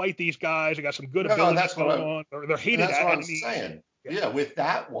get to fight these guys, they got some good abilities going on. They're hated that's what enemies. I'm saying. Yeah, with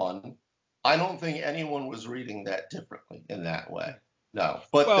that one, I don't think anyone was reading that differently in that way. No,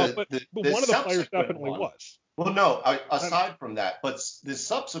 but one of the players definitely was. Well, no, aside from that, but the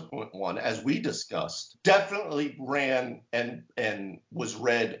subsequent one, as we discussed, definitely ran and was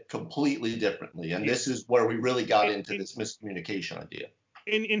read completely differently. And this is where we really got into this miscommunication idea.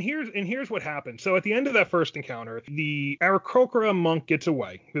 And here's what happened. So at the end of that first encounter, the Aarakocra monk gets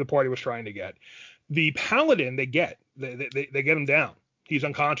away, who the party was trying to get. The paladin they get him down. He's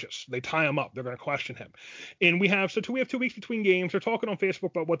unconscious. They tie him up. They're going to question him. And we have 2 weeks between games. They're talking on Facebook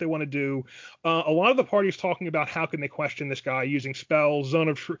about what they want to do. A lot of the parties talking about how can they question this guy using spells, zone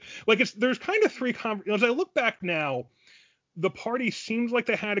of truth. There's kind of 3 as I look back now, the party seems like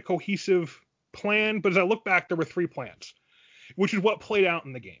they had a cohesive plan, but as I look back, there were 3 plans, which is what played out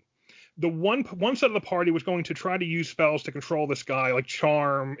in the game. The one side of the party was going to try to use spells to control this guy, like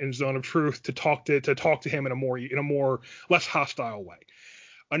charm and zone of truth, to talk to him in a more less hostile way.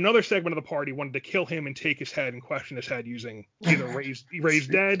 Another segment of the party wanted to kill him and take his head and question his head using either raise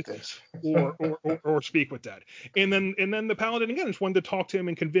dead or speak with dead. And then the paladin again just wanted to talk to him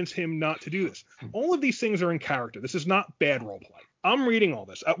and convince him not to do this. All of these things are in character. This is not bad role play. I'm reading all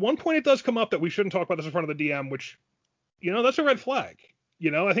this. At one point it does come up that we shouldn't talk about this in front of the DM, which that's a red flag.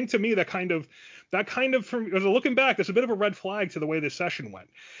 I think to me that kind of from as a looking back, that's a bit of a red flag to the way this session went.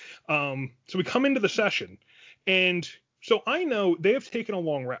 So we come into the session and so I know they have taken a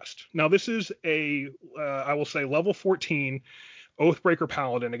long rest. Now this is I will say level 14 Oathbreaker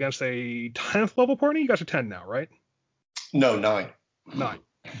Paladin against a 10th level party. You guys are 10 now, right? No, 9. 9.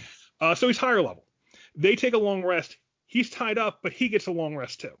 So he's higher level. They take a long rest. He's tied up, but he gets a long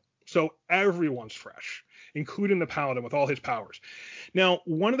rest too. So everyone's fresh, including the paladin with all his powers. Now,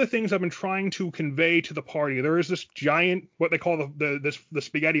 one of the things I've been trying to convey to the party, there is this giant, what they call the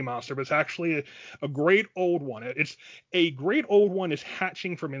spaghetti monster, but it's actually a great old one. It's a great old one is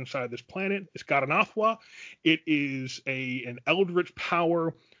hatching from inside this planet. It's got an Athwa. It is an eldritch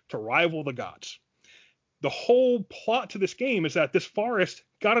power to rival the gods. The whole plot to this game is that this forest,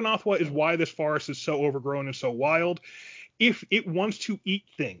 Garanathwa is why this forest is so overgrown and so wild. If it wants to eat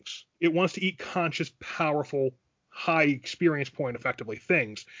things, it wants to eat conscious, powerful, high experience point, effectively,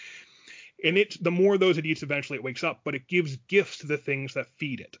 things. And the more of those it eats, eventually it wakes up, but it gives gifts to the things that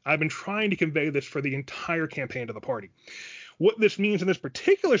feed it. I've been trying to convey this for the entire campaign to the party. What this means in this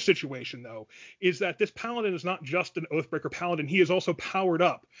particular situation, though, is that this paladin is not just an Oathbreaker paladin. He is also powered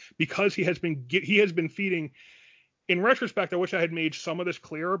up because he has been feeding. In retrospect, I wish I had made some of this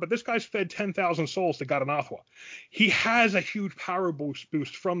clearer, but this guy's fed 10,000 souls to Gadanathwa. He has a huge power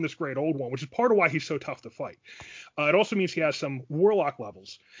boost from this Great Old One, which is part of why he's so tough to fight. It also means he has some Warlock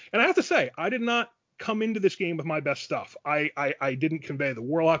levels. And I have to say, I did not come into this game with my best stuff. I didn't convey the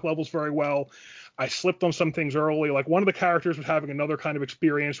Warlock levels very well. I slipped on some things early. Like one of the characters was having another kind of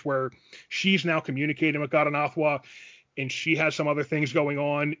experience where she's now communicating with Gadanathwa, and she has some other things going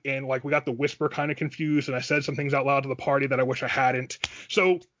on, and like we got the whisper kind of confused, and I said some things out loud to the party that I wish I hadn't.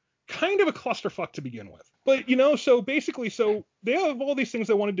 So kind of a clusterfuck to begin with. But so basically, so they have all these things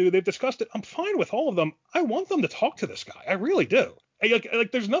they want to do. They've discussed it. I'm fine with all of them. I want them to talk to this guy. I really do.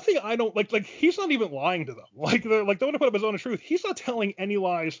 Like there's nothing I don't like he's not even lying to them. Like they want to put up his own truth. He's not telling any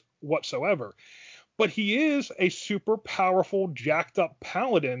lies whatsoever. But he is a super powerful, jacked up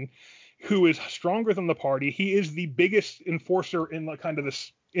paladin who is stronger than the party. He is the biggest enforcer in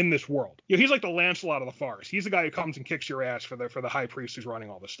this world. He's like the Lancelot of the forest. He's the guy who comes and kicks your ass for the high priest who's running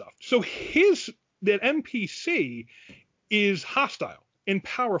all this stuff. So that NPC is hostile and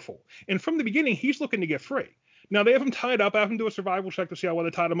powerful. And from the beginning, he's looking to get free. Now they have him tied up. I have him do a survival check to see how well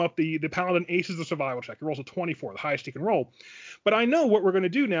they tied him up. The paladin aces the survival check. He rolls a 24, the highest he can roll. But I know what we're going to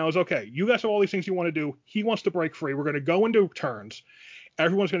do now is, okay, you guys have all these things you want to do. He wants to break free. We're going to go into turns.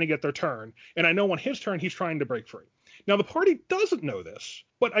 Everyone's going to get their turn. And I know on his turn, he's trying to break free. Now, the party doesn't know this,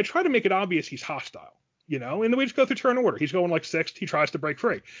 but I try to make it obvious he's hostile, and then we just go through turn order. He's going like sixth. He tries to break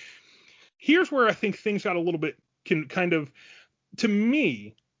free. Here's where I think things got a little bit to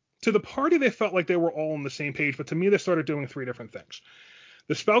the party, they felt like they were all on the same page, but to me, they started doing three different things.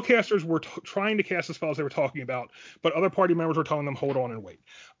 The spellcasters were trying to cast the spells they were talking about, but other party members were telling them, hold on and wait.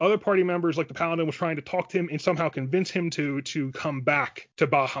 Other party members, like the paladin, was trying to talk to him and somehow convince him to come back to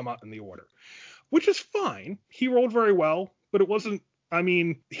Bahamut in the order, which is fine. He rolled very well, but it wasn't,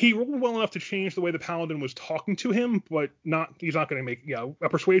 he rolled well enough to change the way the paladin was talking to him, but he's not going to make, a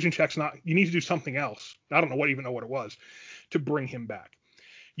persuasion check's not, you need to do something else. I don't know what it was to bring him back.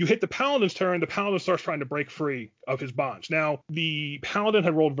 You hit the paladin's turn, the paladin starts trying to break free of his bonds. Now, the paladin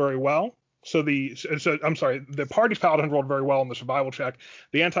had rolled very well. The party's paladin had rolled very well on the survival check.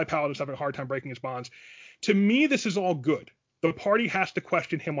 The anti-paladin's having a hard time breaking his bonds. To me, this is all good. The party has to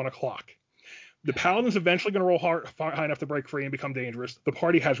question him on a clock. The paladin's eventually going to roll high enough to break free and become dangerous. The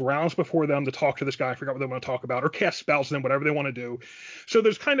party has rounds before them to talk to this guy, figure out what they want to talk about, or cast spells on him, whatever they want to do. So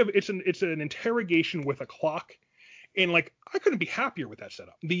there's it's an interrogation with a clock. And I couldn't be happier with that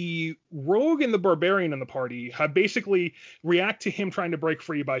setup. The rogue and the barbarian in the party have basically react to him trying to break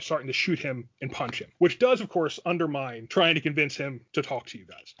free by starting to shoot him and punch him, which does, of course, undermine trying to convince him to talk to you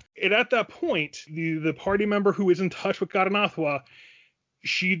guys. And at that point, the party member who is in touch with Gadanathwa,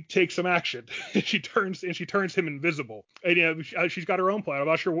 she takes some action. she turns him invisible. And she's got her own plan.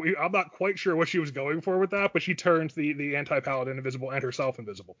 I'm not quite sure what she was going for with that, but she turns the anti-paladin invisible and herself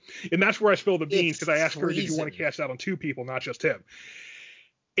invisible. And that's where I spill the beans, because I asked her, did you want to cast out on two people, not just him?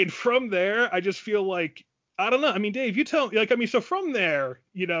 And from there, I just feel like, I don't know. Dave, you tell me. So from there,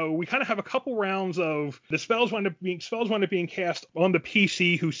 we kind of have a couple rounds of the spells wind up being cast on the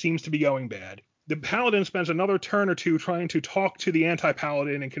PC who seems to be going bad. The paladin spends another turn or two trying to talk to the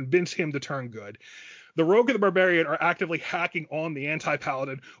anti-paladin and convince him to turn good. The rogue and the barbarian are actively hacking on the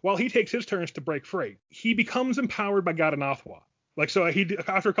anti-paladin while he takes his turns to break free. He becomes empowered by Gadanathwa.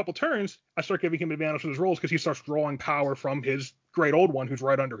 After a couple turns, I start giving him advantage with his rolls because he starts drawing power from his Great Old One who's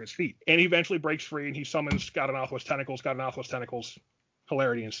right under his feet. And he eventually breaks free and he summons Gadanathwa's tentacles.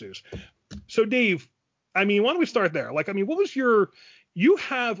 Hilarity ensues. So Dave, why don't we start there? What was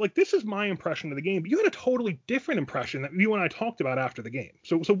this is my impression of the game, but you had a totally different impression that you and I talked about after the game.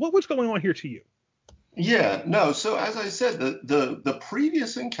 So what was going on here to you? Yeah, no. So as I said, the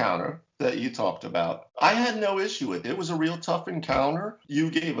previous encounter that you talked about, I had no issue with. It was a real tough encounter. You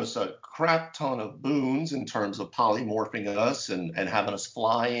gave us a crap ton of boons in terms of polymorphing us and having us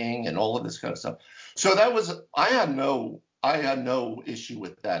flying and all of this kind of stuff. So I had no issue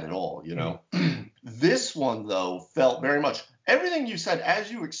with that at all, This one, though, felt very much everything you said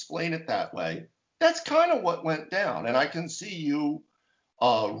as you explain it that way. That's kind of what went down. And I can see you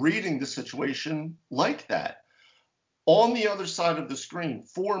reading the situation like that. On the other side of the screen,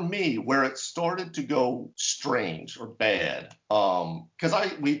 for me, where it started to go strange or bad,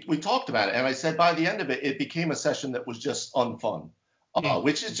 because we talked about it, and I said by the end of it, it became a session that was just unfun,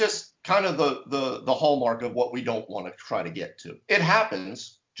 which is just kind of the hallmark of what we don't want to try to get to. It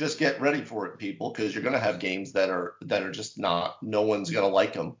happens. just get ready for it, people, because you're going to have games that are just not, no one's going to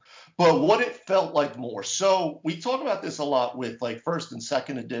like them. But what it felt like more. So we talk about this a lot with like first and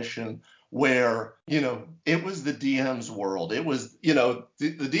second edition, where, it was the DM's world. It was, the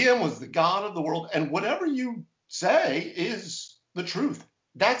DM was the god of the world, and whatever you say is the truth.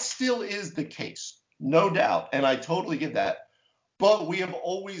 That still is the case, no doubt, and I totally get that. But we have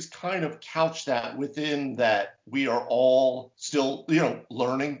always kind of couched that within that we are all still,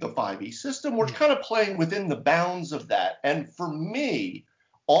 learning the 5e system. We're kind of playing within the bounds of that. And for me,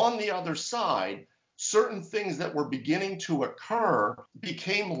 on the other side, certain things that were beginning to occur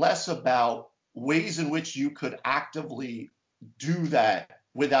became less about ways in which you could actively do that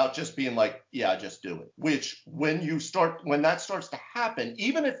without just being like, yeah, just do it. Which when that starts to happen,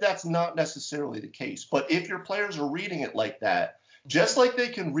 even if that's not necessarily the case, but if your players are reading it like that, just like they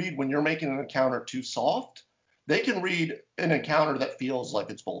can read when you're making an encounter too soft, they can read an encounter that feels like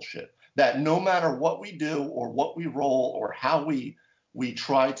it's bullshit. That no matter what we do or what we roll or how we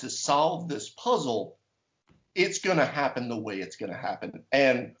try to solve this puzzle, it's going to happen the way it's going to happen.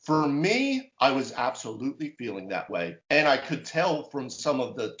 And for me, I was absolutely feeling that way. And I could tell from some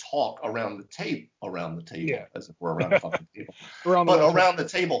of the talk around the table, Yeah. as if we're around a fucking table, around the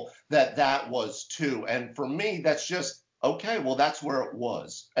table, that was too. And for me, that's just, okay, well, that's where it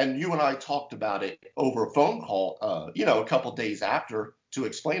was. And you and I talked about it over a phone call, a couple days after to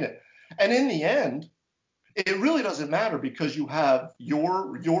explain it. And in the end, it really doesn't matter because you have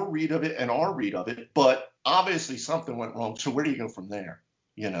your read of it and our read of it, but obviously something went wrong. So where do you go from there?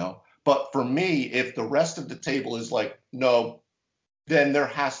 But for me, if the rest of the table is like, no, then there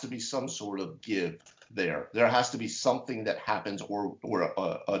has to be some sort of give there. There has to be something that happens or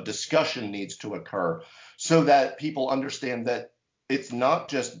a discussion needs to occur so that people understand that it's not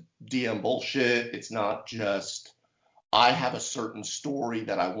just DM bullshit. It's not just I have a certain story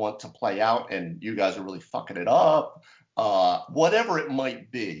that I want to play out and you guys are really fucking it up. Whatever it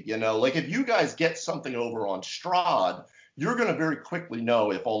might be, like if you guys get something over on Strahd, you're going to very quickly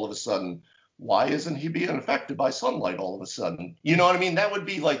know if all of a sudden, why isn't he being affected by sunlight all of a sudden? You know what I mean? That would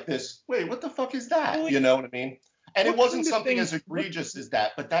be like this, wait, what the fuck is that? You know what I mean? And it wasn't something as egregious as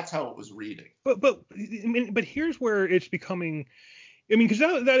that, but that's how it was reading. But here's where it's becoming, because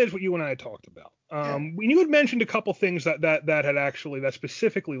that is what you and I had talked about. You had mentioned a couple things that had actually that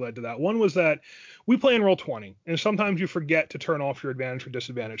specifically led to that. One was that we play in Roll20, and sometimes you forget to turn off your advantage or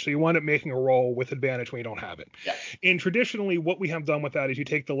disadvantage, so you wind up making a roll with advantage when you don't have it. Yeah. And traditionally, what we have done with that is you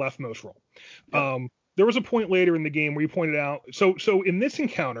take the leftmost roll. Yeah. There was a point later in the game where you pointed out. So in this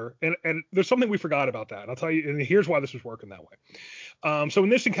encounter, and there's something we forgot about that. And I'll tell you, and here's why this was working that way. So in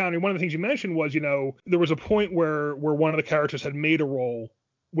this encounter, one of the things you mentioned was, there was a point where one of the characters had made a roll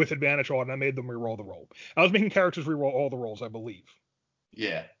with advantage on, and I made them re-roll the roll. I was making characters re-roll all the rolls, I believe.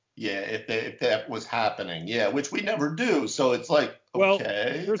 Yeah. If that was happening, which we never do. So it's like, okay. Well,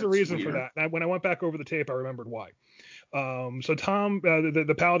 there's a reason weird. for that. And when I went back over the tape, I remembered why. So Tom,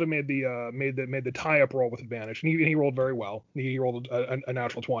 the paladin made the tie-up roll with advantage, and he rolled very well. He rolled a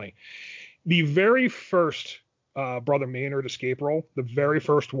natural 20. The very first Brother Maynard escape roll, the very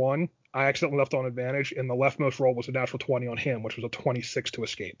first one, I accidentally left on advantage, and the leftmost roll was a natural 20 on him, which was a 26 to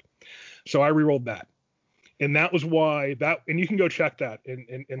escape. So I re-rolled that, and that was why that. And you can go check that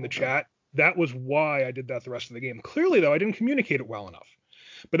in the chat. That was why I did that the rest of the game. Clearly, though, I didn't communicate it well enough.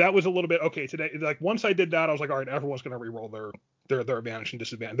 But that was a little bit okay today. Like once I did that, I was like, all right, everyone's going to re-roll their advantage and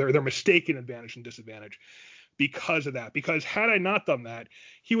disadvantage, their mistaken advantage and disadvantage because of that. Because had I not done that,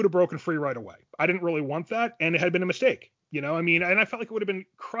 he would have broken free right away. I didn't really want that, and it had been a mistake. And I felt like it would have been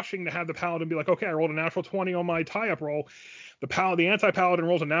crushing to have the paladin be like, okay, I rolled a natural 20 on my tie-up roll. The anti-paladin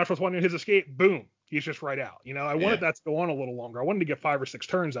rolls a natural 20 on his escape. Boom. He's just right out. I wanted that to go on a little longer. I wanted to get 5 or 6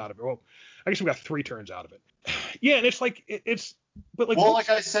 turns out of it. Well, I guess we got 3 turns out of it. Yeah, and it's like but like, well, like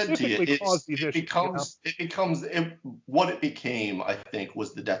I said to you, it becomes what it became. I think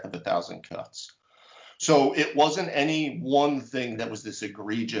was the death of 1,000 cuts. So it wasn't any one thing that was this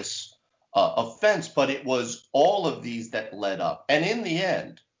egregious offense, but it was all of these that led up. And in the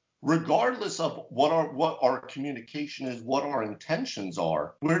end, regardless of what our communication is, what our intentions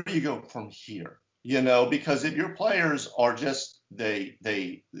are, where do you go from here? Because if your players are just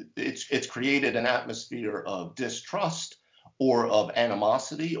it's created an atmosphere of distrust or of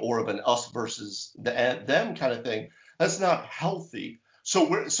animosity or of an us versus them kind of thing. That's not healthy. So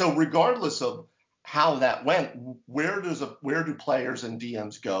regardless of how that went, where do players and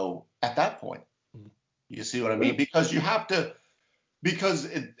DMs go at that point? You see what I mean? Because you have to. Because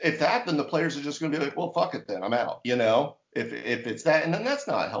if that, then the players are just going to be like, well, fuck it, then I'm out. if it's that, and then that's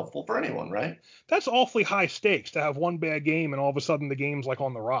not helpful for anyone, right? That's awfully high stakes to have one bad game and all of a sudden the game's like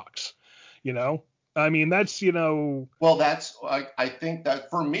on the rocks, you know? I mean, that's, Well, I think that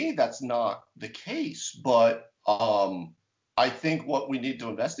for me that's not the case, but I think what we need to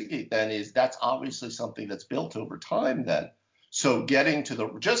investigate then is that's obviously something that's built over time then. So getting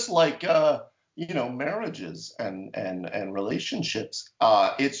to just like marriages and relationships,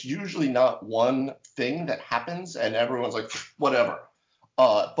 it's usually not one thing that happens and everyone's like whatever.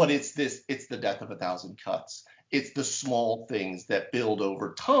 But it's the death of a thousand cuts. It's the small things that build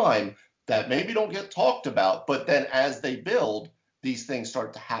over time that maybe don't get talked about, but then as they build, these things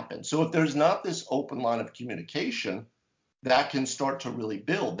start to happen. So if there's not this open line of communication, that can start to really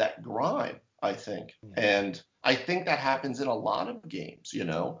build that grime, I think. And I think that happens in a lot of games,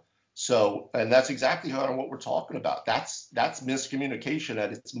 So, and that's exactly what we're talking about. That's miscommunication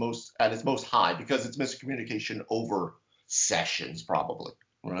at its most high, because it's miscommunication over sessions, probably,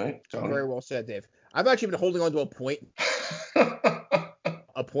 right? Tony? Very well said, Dave. I've actually been holding on to a point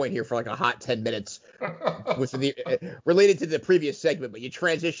here for like a hot 10 minutes related to the previous segment, but you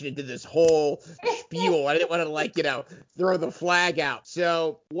transitioned into this whole spiel. I didn't want to throw the flag out.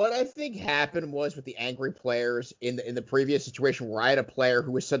 So what I think happened was with the angry players in the previous situation where I had a player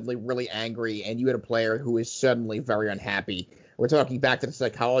who was suddenly really angry and you had a player who was suddenly very unhappy. We're talking back to the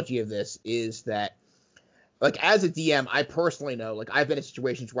psychology of this is that, like, as a DM, I personally know, like, I've been in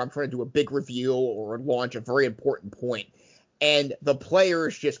situations where I'm trying to do a big reveal or launch a very important point, and the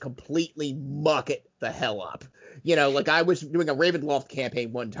players just completely muck it the hell up. Like I was doing a Ravenloft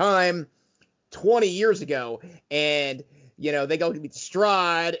campaign one time 20 years ago, and, they go to meet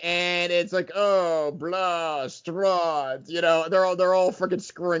Strahd, and it's like, oh, blah, Strahd, they're all freaking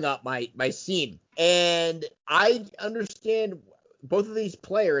screwing up my scene. And I understand both of these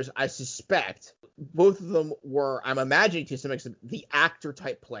players, I suspect, both of them were, I'm imagining to some extent, the actor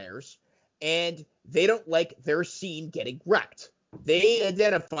type players, and they don't like their scene getting wrecked. They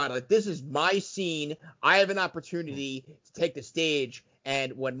identify, like, this is my scene. I have an opportunity to take the stage,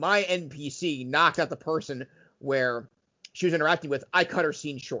 and when my NPC knocked out the person where she was interacting with, I cut her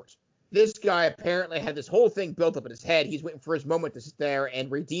scene short. This guy apparently had this whole thing built up in his head. He's waiting for his moment to sit there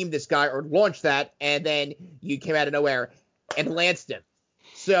and redeem this guy or launch that, and then you came out of nowhere and lanced him.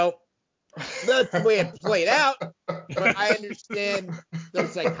 So that's the way it played out, but I understand the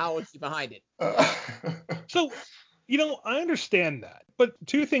psychology behind it. So, I understand that, but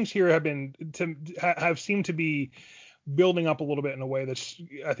two things here have seemed to be building up a little bit in a way that's,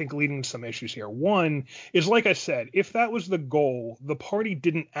 I think, leading to some issues here. One is, like I said, if that was the goal, the party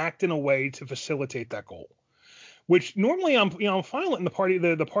didn't act in a way to facilitate that goal. Which normally I'm fine letting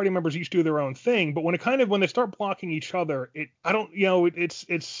the party members each do their own thing, but when they start blocking each other,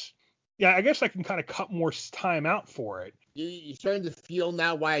 I guess I can kind of cut more time out for it. You're starting to feel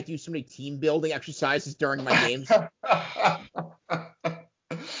now why I do so many team building exercises during my games. I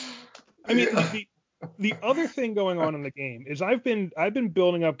mean, the other thing going on in the game is I've been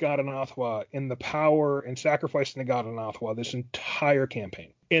building up Garden-Athwa in the power and sacrificing the Garden-Athwa this entire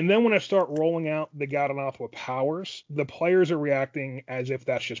campaign. And then when I start rolling out the Garden-Athwa powers, the players are reacting as if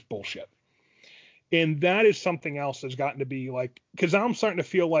that's just bullshit. And that is something else that's gotten to be like, because I'm starting to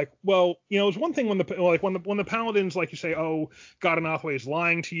feel like, well, it's one thing when the paladins, like you say, oh, Garden-Athwa is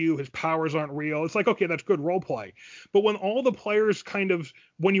lying to you, his powers aren't real. It's like, okay, that's good role play. But when all the players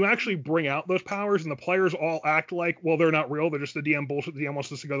when you actually bring out those powers and the players all act like, well, they're not real, they're just the DM bullshit. The DM wants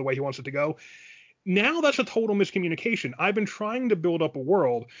this to go the way he wants it to go. Now that's a total miscommunication. I've been trying to build up a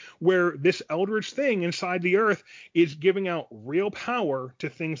world where this eldritch thing inside the earth is giving out real power to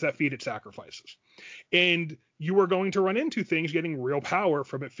things that feed its sacrifices. And you are going to run into things getting real power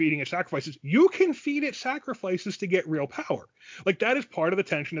from it feeding its sacrifices. You can feed its sacrifices to get real power. Like, that is part of the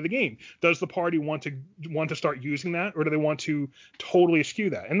tension of the game. Does the party want to start using that, or do they want to totally eschew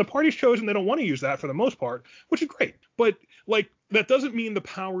that? And the party's chosen they don't want to use that for the most part, which is great. But, like, that doesn't mean the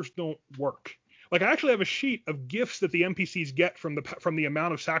powers don't work. Like, I actually have a sheet of gifts that the NPCs get from the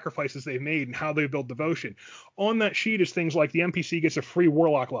amount of sacrifices they've made and how they build devotion. On that sheet is things like the NPC gets a free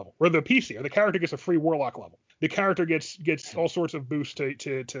warlock level, or the PC or the character gets a free warlock level. The character gets all sorts of boosts to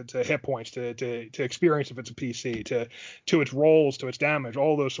hit points, to experience if it's a PC, to its rolls, to its damage,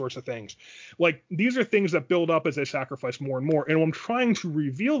 all those sorts of things. Like, these are things that build up as they sacrifice more and more. And I'm trying to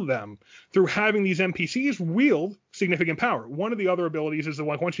reveal them through having these NPCs wield significant power. One of the other abilities is that,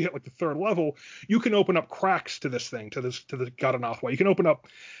 like, once you hit like the third level, you can open up cracks to this thing, to the Garden-Athwa. You can open up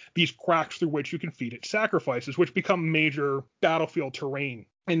these cracks through which you can feed it sacrifices, which become major battlefield terrain.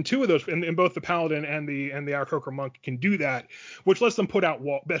 And two of those, and both the paladin and the Aarakocra monk can do that, which lets them put out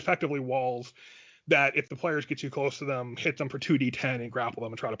effectively walls that if the players get too close to them, hit them for 2d10 and grapple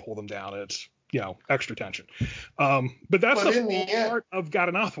them and try to pull them down. It's, extra tension. But that's the part of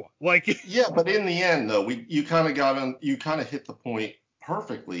Garanathwa. Yeah, but in the end, though, you kind of hit the point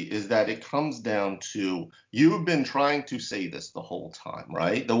perfectly, is that it comes down to, you've been trying to say this the whole time,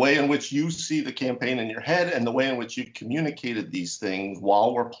 right? The way in which you see the campaign in your head and the way in which you've communicated these things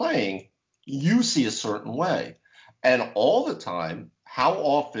while we're playing, you see a certain way. And all the time, how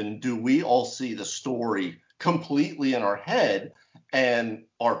often do we all see the story completely in our head, and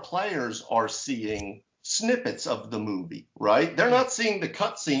our players are seeing snippets of the movie, right? They're not seeing the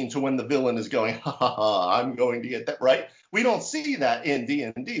cutscene to when the villain is going, ha ha ha, I'm going to get that, right? We don't see that in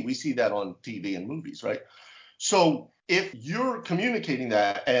D&D. We see that on TV and movies, right? So if you're communicating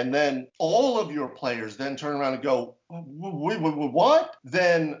that and then all of your players then turn around and go, what?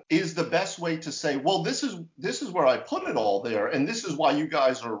 Then is the best way to say, well, this is where I put it all there, and this is why you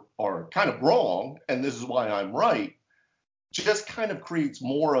guys are kind of wrong, and this is why I'm right, just kind of creates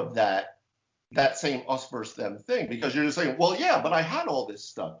more of that same us versus them thing, because you're just saying, well, yeah, but I had all this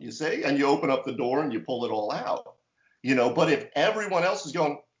stuff, you see, and you open up the door and you pull it all out, but if everyone else is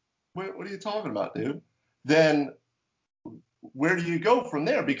going, what are you talking about, dude? Then where do you go from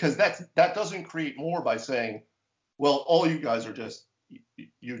there? Because that doesn't create more by saying, well, all you guys are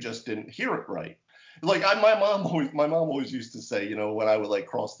you just didn't hear it right. Like my mom always used to say, when I would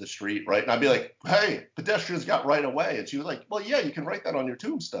cross the street, right? And I'd be like, hey, pedestrians got right away. And she was like, well, yeah, you can write that on your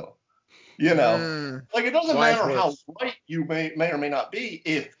tombstone. It doesn't matter how right you may or may not be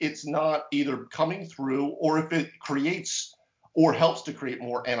if it's not either coming through, or if it creates or helps to create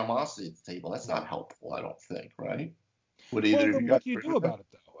more animosity at the table. That's not helpful, I don't think, right? What do you do about it,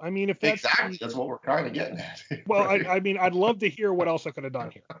 though? I mean, if that's exactly, that's what we're kind of getting at. Well, right? I mean, I'd love to hear what else I could have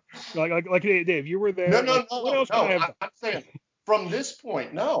done here. Like Dave, you were there. No. What else could I have done? I'm saying from this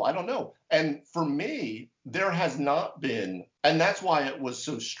point, no, I don't know. And for me, there has not been, and that's why it was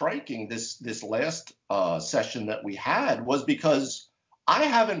so striking. This last session that we had was because I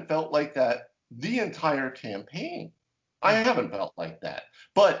haven't felt like that the entire campaign. I haven't felt like that.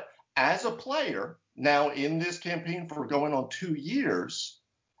 But as a player, now in this campaign for going on 2 years,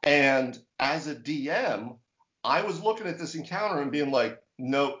 and as a DM, I was looking at this encounter and being like,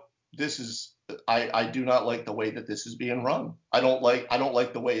 nope, I do not like the way that this is being run. I don't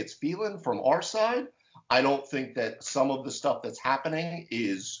like the way it's feeling from our side. I don't think that some of the stuff that's happening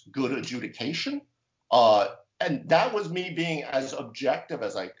is good adjudication. And that was me being as objective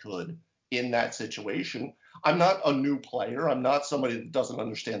as I could in that situation. I'm not a new player. I'm not somebody that doesn't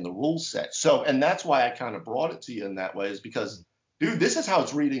understand the rule set. So, and that's why I kind of brought it to you in that way, is because, dude, this is how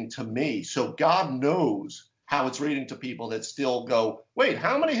it's reading to me. So God knows how it's reading to people that still go, wait,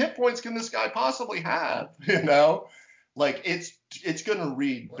 how many hit points can this guy possibly have? It's going to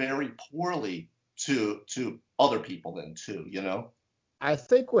read very poorly to other people then too, I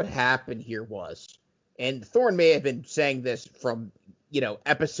think what happened here was, and Thorn may have been saying this from,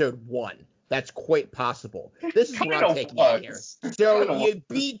 episode 1. That's quite possible. This is where I'm taking it here. So you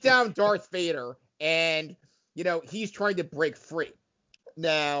beat down Darth Vader, and, he's trying to break free.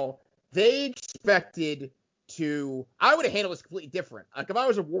 Now, they expected I would have handled this completely different. Like, if I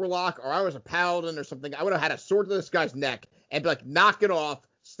was a warlock or I was a paladin or something, I would have had a sword to this guy's neck and be like, knock it off,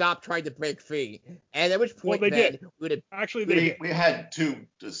 stop trying to break free. And at which point, we had 2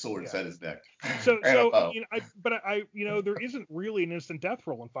 swords at his neck. So there isn't really an instant death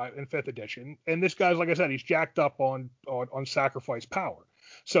roll in 5th edition, and this guy's, like I said, he's jacked up on sacrifice power.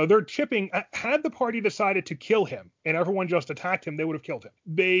 So they're chipping. Had the party decided to kill him and everyone just attacked him, they would have killed him.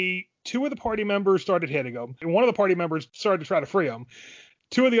 2 of the party members started hitting him, and one of the party members started to try to free him.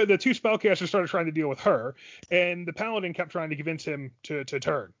 2 of the 2 spellcasters started trying to deal with her, and the paladin kept trying to convince him to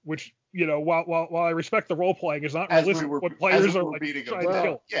turn, which, while I respect the role playing, is not realistic what players are trying to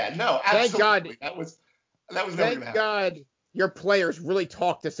kill. Yeah, no, absolutely. That was never going to happen. Thank God your players really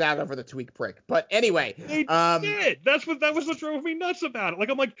talked us out over the tweak break. But anyway, they did. That was what drove me nuts about it. Like,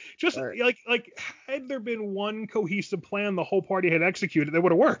 I'm like, just right. like had there been one cohesive plan the whole party had executed, that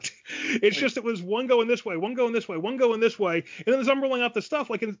would have worked. It's just it was one going this way, one going this way, one going this way, and then as I'm rolling out the stuff,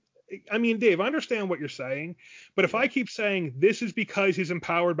 I mean, Dave, I understand what you're saying, but if I keep saying this is because he's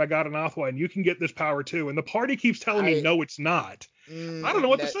empowered by Garanathwa and you can get this power too, and the party keeps telling me no, it's not, I don't know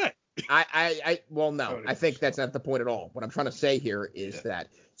what to say. Well, no, I think that's not the point at all. What I'm trying to say here is that,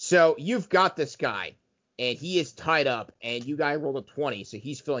 so you've got this guy, and he is tied up, and you guy rolled a 20, so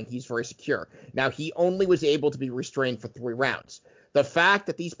he's feeling he's very secure. Now, he only was able to be restrained for 3 rounds. The fact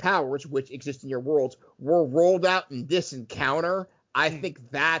that these powers, which exist in your worlds, were rolled out in this encounter, I think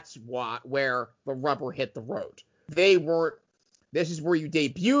that's where the rubber hit the road. They weren't This is where you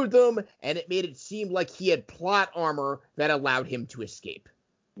debuted them, and it made it seem like he had plot armor that allowed him to escape.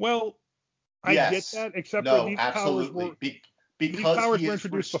 Well, I get that, except for these absolutely. powers Because these powers he were is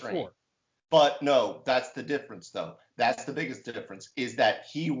introduced restrained. before. But no, that's the difference, though. That's the biggest difference, is that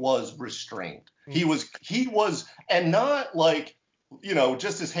he was restrained. He was, and not like,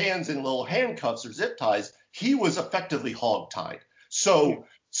 just his hands in little handcuffs or zip ties. He was effectively hogtied. So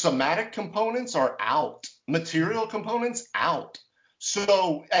somatic components are out, material components out.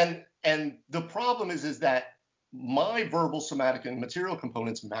 So, and the problem is that my verbal, somatic, and material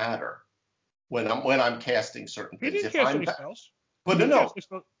components matter when I'm casting certain He things. didn't cast any spells. But no.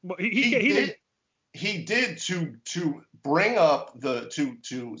 He did to bring up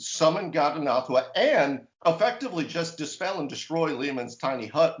to summon Gadanathwa and effectively just dispel and destroy Lehman's tiny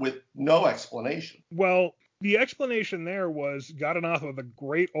hut with no explanation. Well, the explanation there was Gadanathwa, the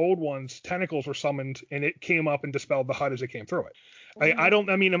great old one's tentacles were summoned, and it came up and dispelled the hut as it came through it.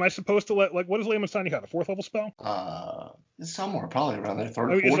 Am I supposed to what is Lehman's tiny hut? A 4th level spell? Somewhere probably around there,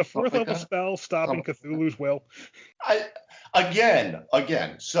 third, is a 4th level like spell stopping Cthulhu's will? Again.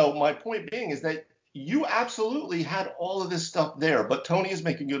 So my point being is that you absolutely had all of this stuff there, but Tony is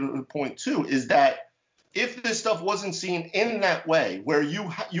making a point too, is that if this stuff wasn't seen in that way, where you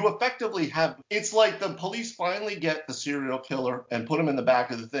effectively have, it's like the police finally get the serial killer and put him in the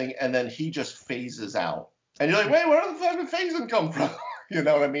back of the thing, and then he just phases out. And you're like, wait, where the fuck did phasing come from? You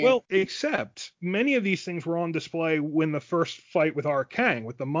know what I mean? Well, except many of these things were on display when the first fight with Arkang,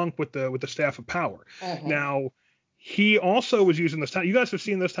 with the monk with the staff of power. Mm-hmm. Now, he also was using this. You guys have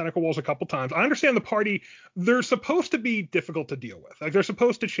seen those tentacle walls a couple times. I understand the party, they're supposed to be difficult to deal with. Like, they're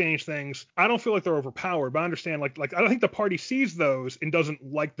supposed to change things. I don't feel like they're overpowered, but I understand, like I don't think the party sees those and doesn't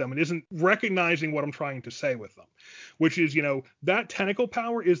like them and isn't recognizing what I'm trying to say with them, which is, that tentacle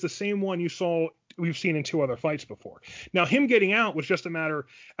power is the same one we've seen in 2 other fights before. Now, him getting out was just a matter,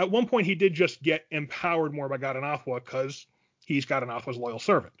 at one point he did just get empowered more by Gadanathwa because he's Gadanathwa's loyal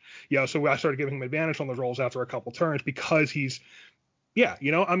servant. So I started giving him advantage on those rolls after a couple turns because he's, is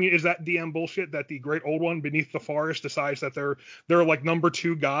that DM bullshit that the great old one beneath the forest decides that their like number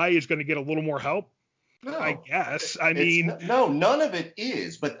 2 guy is going to get a little more help? No, I guess. No, none of it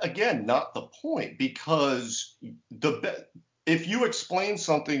is. But again, not the point, because if you explain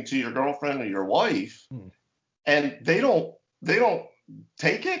something to your girlfriend or your wife and they don't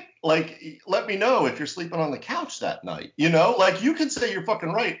take it, like, let me know if you're sleeping on the couch that night. Like, you can say you're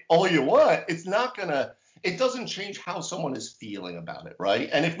fucking right all you want. It doesn't change how someone is feeling about it, right?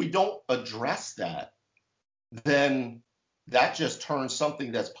 And if we don't address that, then that just turns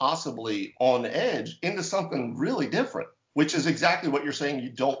something that's possibly on edge into something really different, which is exactly what you're saying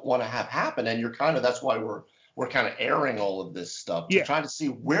you don't want to have happen. And that's why we're kind of airing all of this stuff to try to see,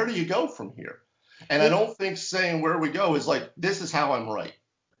 where do you go from here? And I don't think saying where we go is like, this is how I'm right.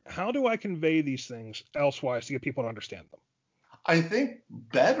 How do I convey these things elsewise to get people to understand them? I think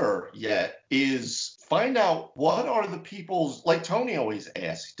better yet is find out what are the people's, like Tony always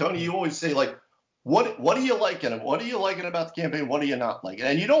asks. Tony, you always say, like, what are you liking? What are you liking about the campaign? What are you not liking?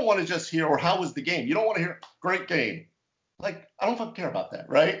 And you don't want to just hear, or how was the game? You don't want to hear, great game. Like, I don't fucking care about that,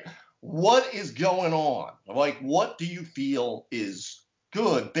 right? What is going on? Like, what do you feel is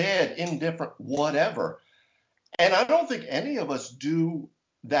good, bad, indifferent, whatever? And I don't think any of us do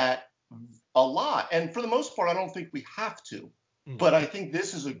that a lot. And for the most part, I don't think we have to. But I think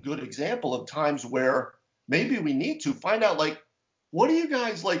this is a good example of times where maybe we need to find out, like, what do you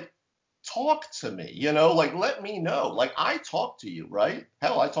guys like? Talk to me, like, let me know. Like, I talk to you, right?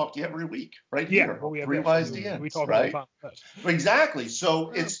 Hell, I talk to you every week, right here. Three Wise DMs, we talk right? all the time. Exactly.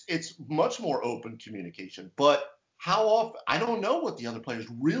 So it's much more open communication. But how often? I don't know what the other players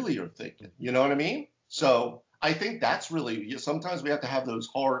really are thinking. You know what I mean? So I think that's really, sometimes we have to have those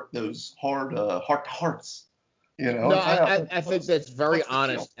heart to hearts. No, I think that's very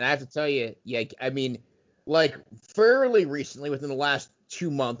honest, and I have to tell you, like, fairly recently, within the last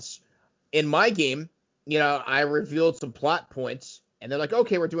 2 months, in my game, I revealed some plot points, and they're like,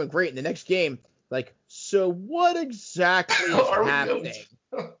 okay, we're doing great. In the next game, like, so what exactly is happening?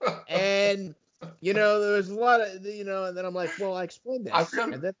 And, there was a lot of, and then I'm like, well, I explained this.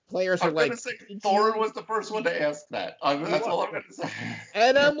 And then players are like, Thorin was the first one to ask that. That's all I'm going to say.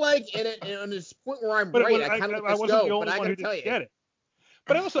 And I'm like, and on this point where I'm right, I kind of let this go, but I got to tell you. Get it.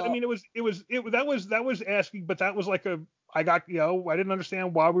 But also, that was asking, but that was like I didn't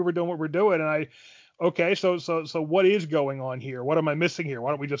understand why we were doing what we're doing. And so what is going on here? What am I missing here?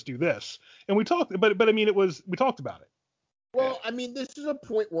 Why don't we just do this? And we talked, we talked about it. Well, this is a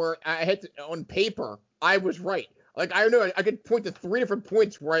point where I had to, on paper, I was right. Like, I know I could point to 3 different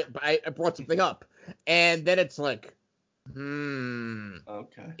points where I brought something up. And then it's like,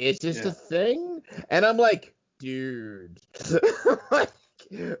 Okay. Is this a thing? And I'm like, dude.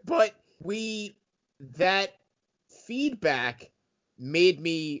 But that feedback made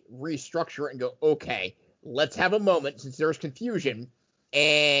me restructure it and go, okay, let's have a moment since there's confusion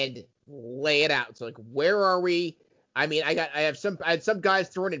and lay it out. So like, where are we? I mean, I had some guys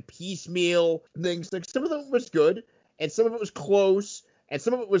throwing in piecemeal things. Like some of them was good, and some of it was close, and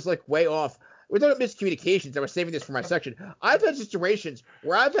some of it was like way off. We're talking about miscommunications. I was saving this for my section. I've had situations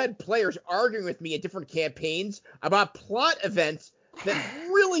where I've had players arguing with me in different campaigns about plot events that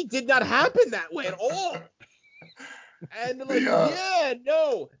really did not happen that way at all. And they're like, yeah,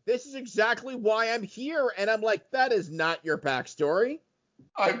 no, this is exactly why I'm here. And I'm like, that is not your backstory.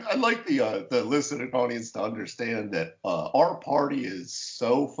 I like the listening audience to understand that our party is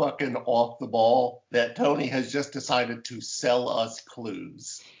so fucking off the ball that Tony has just decided to sell us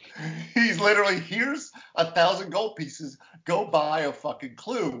clues. He's literally, here's 1,000 gold pieces, go buy a fucking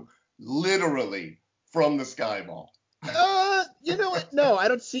clue, literally from the Sky Ball. You know what? No, I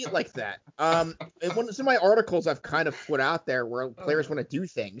don't see it like that. In some of my articles I've kind of put out there where players want to do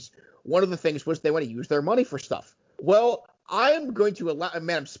things, one of the things was they want to use their money for stuff. Well, I'm going to allow,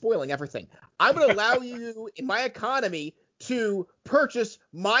 man, I'm spoiling everything. I'm going to allow you in my economy to purchase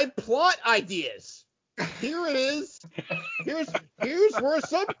my plot ideas. Here it is. Here's where a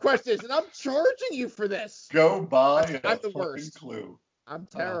sub-quest is, and I'm charging you for this. Go buy I'm a the fucking worst. clue. I'm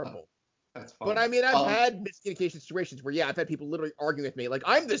terrible. That's fine. But I mean, I've had miscommunication situations where, I've had people literally arguing with me, like,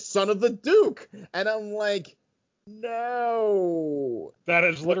 I'm the son of the Duke. And I'm like, no. That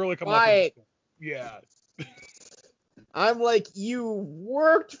has literally come up. Yeah. I'm like, you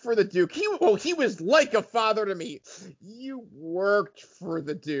worked for the Duke. He was like a father to me. You worked for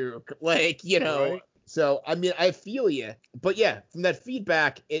the Duke. Like, Right? So, I mean, I feel you. But yeah, from that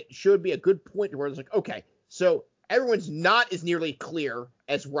feedback, it should be a good point where it's like, okay, so everyone's not as nearly clear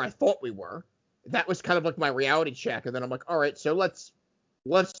as where I thought we were. That was kind of like my reality check. And then I'm like, all right, so let's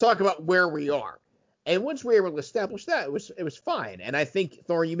talk about where we are. And once we were able to establish that, it was fine. And I think,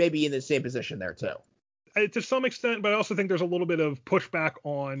 Thorne, you may be in the same position there too. To some extent, but I also think there's a little bit of pushback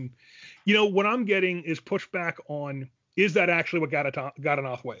on, what I'm getting is pushback on, is that actually what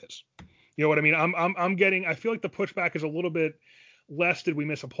Ghatanothwa is? You know what I mean? I'm getting, I feel like the pushback is a little bit less, did we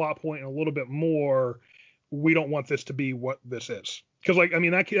miss a plot point, and a little bit more, we don't want this to be what this is. Because, like, I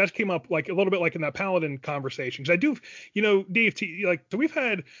mean, that came up like a little bit like in that Paladin conversation. Because I do, Dave, so we've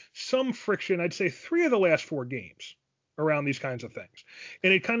had some friction, I'd say 3 of the last 4 games around these kinds of things.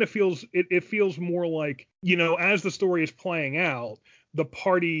 And it kind of feels, it feels more like, as the story is playing out, the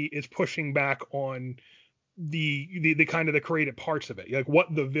party is pushing back on the kind of the creative parts of it, like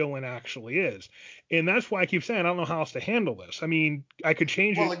what the villain actually is. And that's why I keep saying I don't know how else to handle this. I mean, I could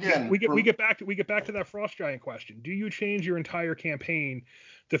change it. Again, we get back to that Frost Giant question. Do you change your entire campaign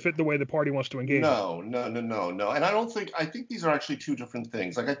to fit the way the party wants to engage? No. And I think these are actually 2 different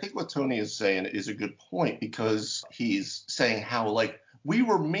things. Like, I think what Tony is saying is a good point, because he's saying how, like, we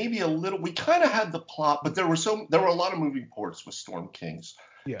were maybe we kind of had the plot, but there were a lot of moving parts with Storm Kings.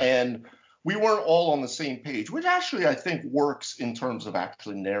 Yeah. And we weren't all on the same page, which actually I think works in terms of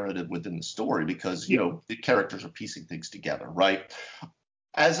actually narrative within the story, because, the characters are piecing things together, right?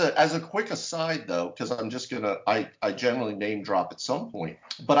 As a quick aside, though, because I'm just I generally name drop at some point,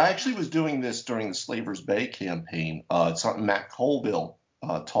 but I actually was doing this during the Slaver's Bay campaign. It's something Matt Colville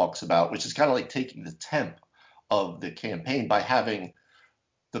talks about, which is kind of like taking the temp of the campaign by having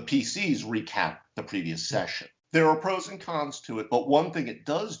the PCs recap the previous session. There are pros and cons to it, but one thing it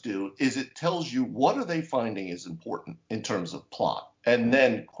does do is it tells you what are they finding is important in terms of plot, and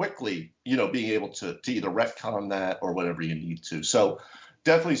then quickly, being able to either retcon that or whatever you need to. So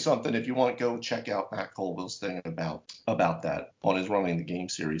definitely something, if you want, go check out Matt Colville's thing about that on his Running the Game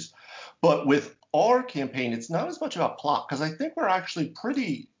series. But with our campaign, it's not as much about plot, because I think we're actually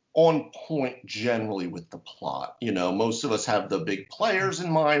pretty on point generally with the plot. Most of us have the big players in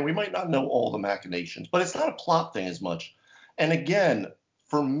mind. We might not know all the machinations, but it's not a plot thing as much. And again,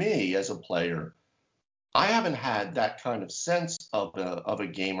 for me as a player, I haven't had that kind of sense of a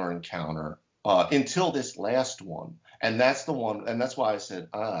gamer encounter until this last one. And that's the one, and that's why I said,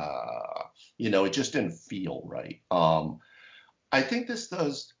 it just didn't feel right. I think this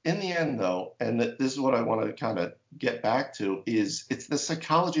does, in the end, though, and this is what I want to kind of get back to, is it's the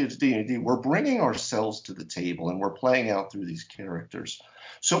psychology of D&D. We're bringing ourselves to the table, and we're playing out through these characters.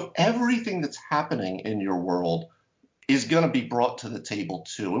 So everything that's happening in your world is going to be brought to the table,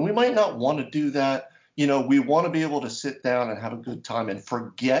 too. And we might not want to do that. We want to be able to sit down and have a good time and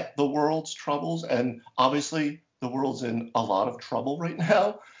forget the world's troubles. And obviously, the world's in a lot of trouble right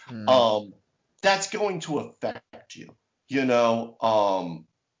now. That's going to affect you. you know,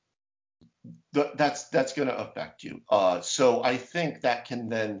 that's going to affect you. So I think that can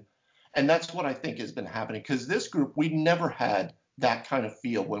then, and that's what I think has been happening, because this group, we never had that kind of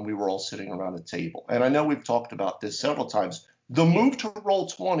feel when we were all sitting around a table. And I know we've talked about this several times. The move to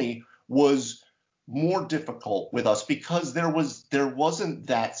Roll20 was more difficult with us because there wasn't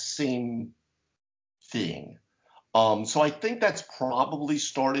that same thing. So I think that's probably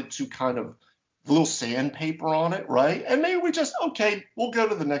started to kind of little sandpaper on it, right? And maybe we just, okay, we'll go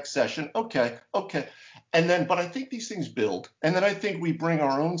to the next session. Okay. And then, but I think these things build. And then I think we bring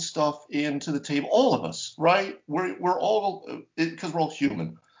our own stuff into the table, all of us, right? We're all, because we're all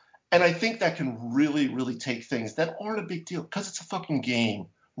human. And I think that can really, really take things that aren't a big deal, because it's a fucking game,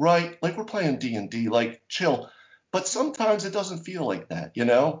 right? Like, we're playing D&D, like, chill. But sometimes it doesn't feel like that, you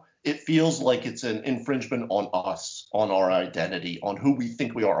know? It feels like it's an infringement on us, on our identity, on who we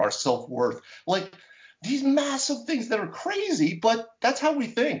think we are, our self-worth. Like, these massive things that are crazy, but that's how we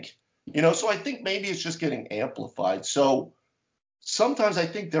think, you know? So I think maybe it's just getting amplified. So sometimes I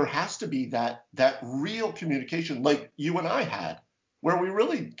think there has to be that real communication like you and I had, where we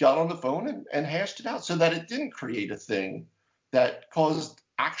really got on the phone and hashed it out so that it didn't create a thing that caused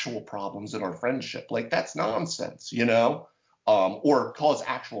actual problems in our friendship. Like, that's nonsense, you know, or cause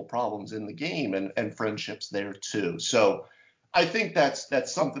actual problems in the game and friendships there too. So I think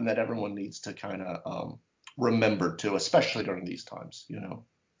that's something that everyone needs to kind of remember too, especially during these times, you know.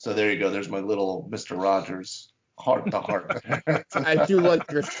 So there you go. There's my little Mr. Rogers heart to heart. I do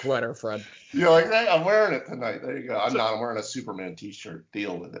like your sweater, Fred. You're like, hey, I'm wearing it tonight. There you go. I'm wearing a Superman t-shirt.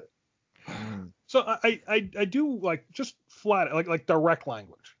 Deal with it. So I do like just flat like direct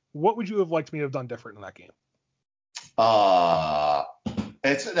language. What would you have liked me to have done different in that game?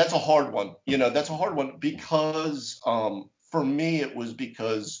 That's a hard one. You know, that's a hard one because for me it was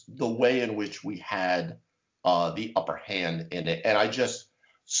because the way in which we had the upper hand in it, and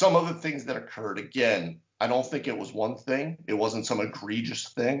some of the things that occurred, again, I don't think it was one thing. It wasn't some egregious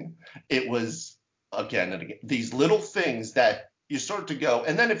thing. It was, again and again, these little things that you start to go,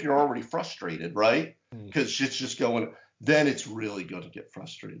 and then if you're already frustrated, right? Because shit's just going, then it's really going to get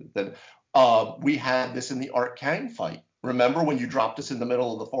frustrated. Then we had this in the Art Kang fight. Remember when you dropped us in the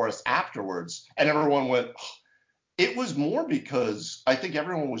middle of the forest afterwards, and everyone went, oh. It was more because I think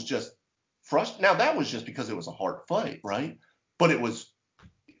everyone was just frustrated. Now, that was just because it was a hard fight, right? But it was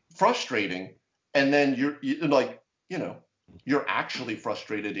frustrating. And then you're like, you know, you're actually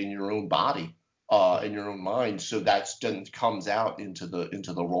frustrated in your own body, in your own mind. So that's then comes out into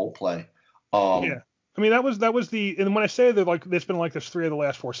the role play. Yeah. I mean, that was and when I say that, like, it's been like this 3 of the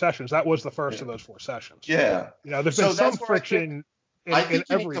last 4 sessions, that was the first of those 4 sessions. Yeah. You know, there's been some friction. I think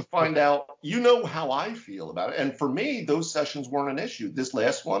you need to find out, you know, how I feel about it. And for me, those sessions weren't an issue. This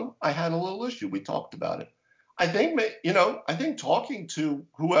last one, I had a little issue. We talked about it. I think, you know, talking to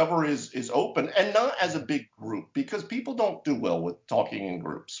whoever is open, and not as a big group, because people don't do well with talking in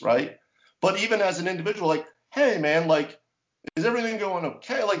groups, right? But even as an individual, like, hey, man, like, is everything going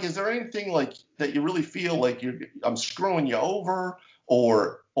okay? Like, is there anything like that you really feel like I'm screwing you over?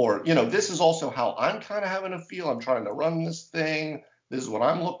 Or, you know, this is also how I'm kind of having to feel. I'm trying to run this thing. This is what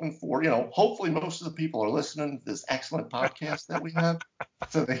I'm looking for. You know, hopefully most of the people are listening to this excellent podcast that we have,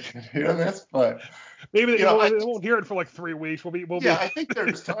 so they can hear this. But maybe they won't hear it for like 3 weeks. I think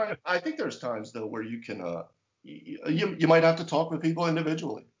there's time. I think there's times though where you can you might have to talk with people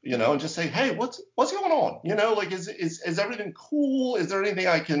individually, you know, and just say, hey, what's going on? You know, like, is everything cool? Is there anything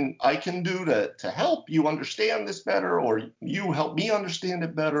I can do to help you understand this better, or you help me understand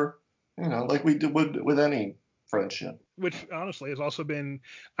it better? You know, like we did with any friendship. Which honestly has also been,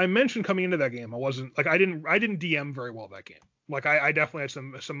 I mentioned coming into that game, I didn't DM very well that game. Like, I definitely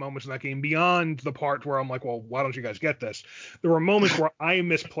had some moments in that game beyond the part where I'm like, well, why don't you guys get this? There were moments where I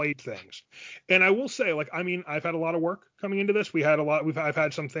misplayed things. And I will say, like, I mean, I've had a lot of work coming into this. I've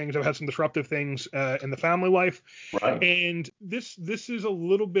had some disruptive things in the family life. Right. And this is a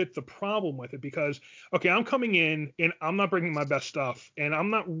little bit the problem with it, because, okay, I'm coming in and I'm not bringing my best stuff, and I'm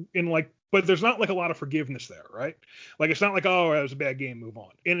not in, like, but there's not like a lot of forgiveness there, right? Like, it's not like, oh, it was a bad game, move on.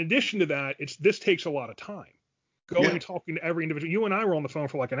 In addition to that, this takes a lot of time. Going and talking to every individual. You and I were on the phone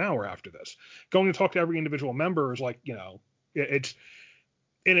for like an hour after this. Going to talk to every individual member is like, you know, it's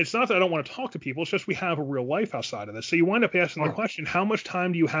not that I don't want to talk to people. It's just we have a real life outside of this. So you wind up asking the question, how much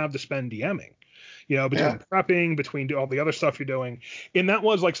time do you have to spend DMing? You know, between prepping, between all the other stuff you're doing. And that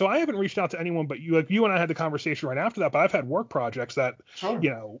was like, so I haven't reached out to anyone but you. Like, you and I had the conversation right after that, but I've had work projects that, you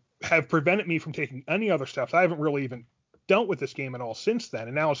know, have prevented me from taking any other steps. I haven't really even dealt with this game at all since then.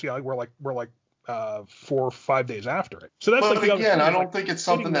 And now, we're like 4 or 5 days after it. So that's, but like, again, I don't think it's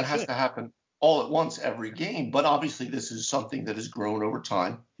something that has to happen. all at once every game, but obviously this is something that has grown over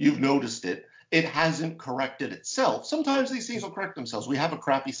time. You've noticed it. It hasn't corrected itself. Sometimes these things will correct themselves. We have a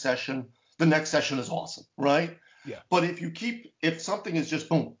crappy session. The next session is awesome, right? Yeah. But if something is just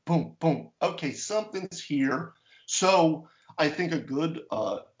boom, boom, boom, okay, something's here. So I think a good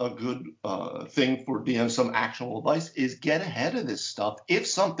thing for DM, some actionable advice, is get ahead of this stuff. If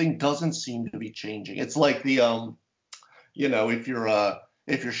something doesn't seem to be changing, it's like the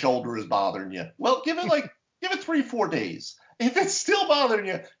if your shoulder is bothering you, well, give it 3-4 days. If it's still bothering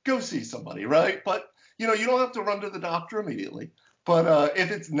you, go see somebody, right? But you don't have to run to the doctor immediately. But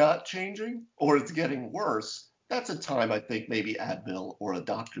if it's not changing or it's getting worse, that's a time I think maybe Advil or a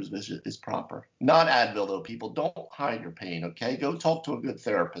doctor's visit is proper. Not Advil, though, people. Don't hide your pain, okay? Go talk to a good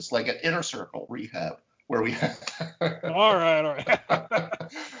therapist, like an Inner Circle rehab, where we have. All right.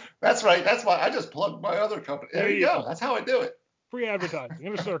 That's right. That's why I just plugged my other company. There you go. That's how I do it. Free advertising,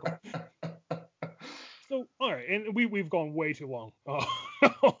 Inner Circle. So, all right, and we've gone way too long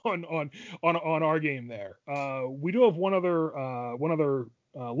on our game there. We do have one other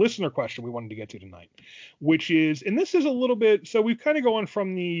listener question we wanted to get to tonight, which is, and this is a little bit, so we've kind of gone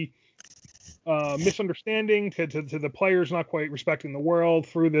from the misunderstanding to the players not quite respecting the world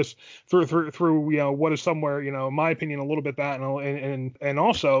through what is somewhere, in my opinion, a little bit that, and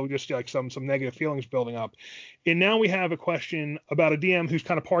also just like some negative feelings building up. And now we have a question about a DM whose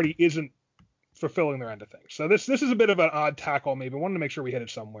kind of party isn't fulfilling their end of things. So this is a bit of an odd tackle, maybe. I wanted to make sure we hit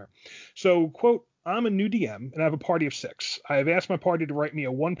it somewhere. So, quote, I'm a new DM and I have a party of 6. I have asked my party to write me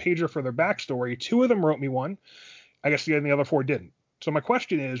a 1-pager for their backstory. 2 of them wrote me one. I guess the other 4 didn't. So my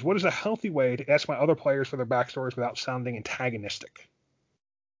question is, what is a healthy way to ask my other players for their backstories without sounding antagonistic?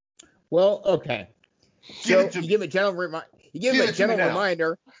 Well, okay. So you give a general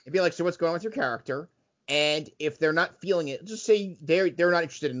reminder and be like, so what's going on with your character? And if they're not feeling it, just say they're not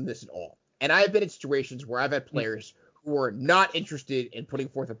interested in this at all. And I have been in situations where I've had players who are not interested in putting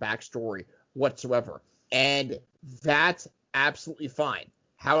forth a backstory whatsoever. And that's absolutely fine.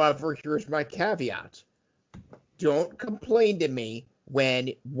 However, here's my caveat. Don't complain to me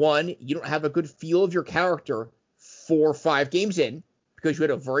when, 1, you don't have a good feel of your character 4 or 5 games in because you had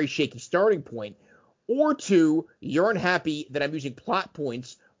a very shaky starting point, or 2, you're unhappy that I'm using plot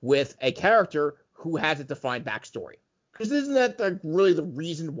points with a character who has a defined backstory. Because isn't that really the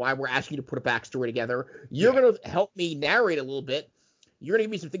reason why we're asking you to put a backstory together? You're going to help me narrate a little bit. You're going to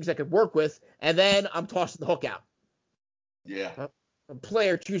give me some things I could work with, and then I'm tossing the hook out. Yeah. A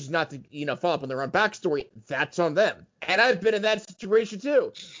player chooses not to, follow up on their own backstory, that's on them. And I've been in that situation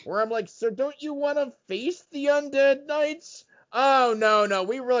too, where I'm like, so don't you want to face the undead knights? Oh, no,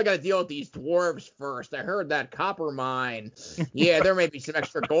 we really got to deal with these dwarves first. I heard that copper mine. Yeah, there may be some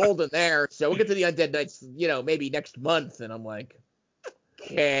extra gold in there, so we'll get to the undead knights, maybe next month. And I'm like,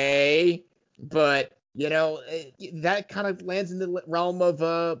 okay. But, that kind of lands in the realm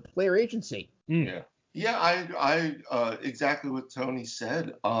of player agency. Yeah. Yeah, I exactly what Tony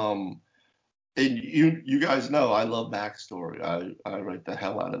said. And you guys know I love backstory. I write the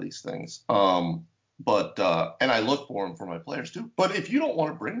hell out of these things. But and I look for them for my players too. But if you don't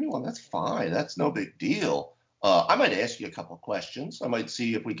want to bring me one, that's fine. That's no big deal. I might ask you a couple of questions. I might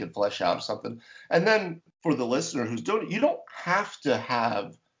see if we can flesh out something. And then for the listener who's doing it, you don't have to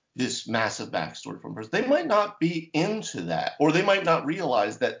have this massive backstory from person. They might not be into that, or they might not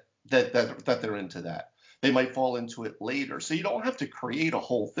realize that they're into that. They might fall into it later. So you don't have to create a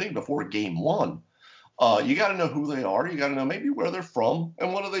whole thing before game 1. You got to know who they are. You got to know maybe where they're from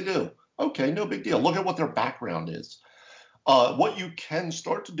and what do they do. Okay, no big deal. Look at what their background is. What you can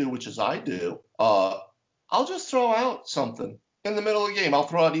start to do, which is I do, I'll just throw out something in the middle of the game. I'll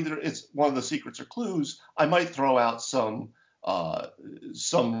throw out either it's one of the secrets or clues. I might throw out some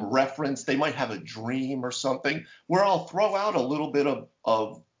reference. They might have a dream or something where I'll throw out a little bit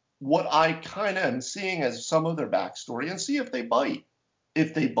of what I kind of am seeing as some of their backstory and see if they bite.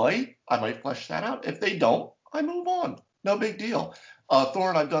 If they bite, I might flesh that out. If they don't, I move on. No big deal.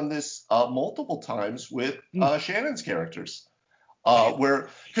 Thorne, I've done this multiple times with Shannon's characters,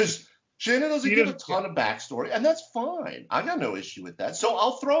 because Shannon doesn't give a ton of backstory, and that's fine. I got no issue with that. So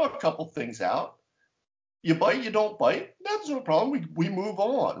I'll throw a couple things out. You bite, you don't bite. That's no problem. We move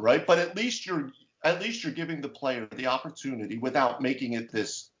on, right? But at least you're giving the player the opportunity without making it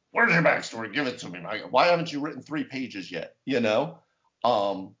this. Where's your backstory? Give it to me. Why haven't you written 3 pages yet?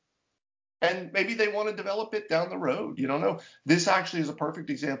 And maybe they want to develop it down the road. You don't know. This actually is a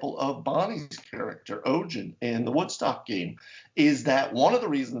perfect example of Bonnie's character, Ojen, in the Woodstock game, is that one of the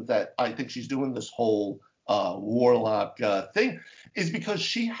reasons that I think she's doing this whole warlock thing is because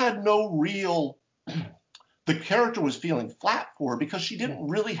she had no real the character was feeling flat for her because she didn't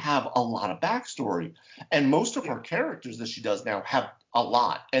really have a lot of backstory. And most of her characters that she does now have a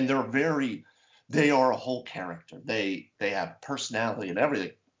lot, and they are a whole character. They have personality and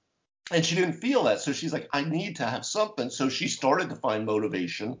everything. And she didn't feel that. So she's like, I need to have something. So she started to find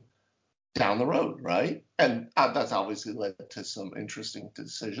motivation down the road, right? And that's obviously led to some interesting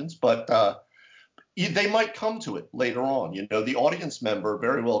decisions. But they might come to it later on. The audience member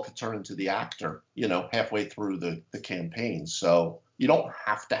very well could turn into the actor, halfway through the campaign. So you don't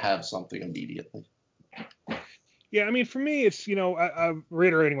have to have something immediately. Yeah, I mean, for me, it's, I'm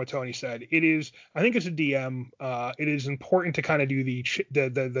reiterating what Tony said. I think as a DM, it is important to kind of do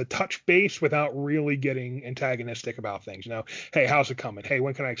the touch base without really getting antagonistic about things. Hey, how's it coming? Hey,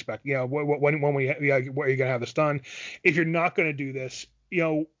 when can I expect? When are you gonna have this done? If you're not gonna do this,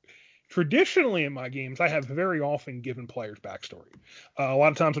 traditionally in my games, I have very often given players backstory. A lot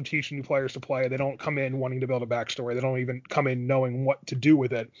of times I'm teaching new players to play. They don't come in wanting to build a backstory. They don't even come in knowing what to do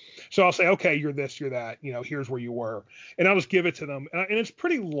with it. So I'll say, okay, you're this, you're that, here's where you were. And I'll just give it to them. And it's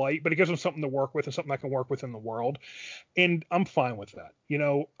pretty light, but it gives them something to work with and something I can work with in the world. And I'm fine with that.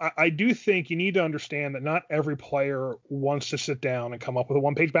 I do think you need to understand that not every player wants to sit down and come up with a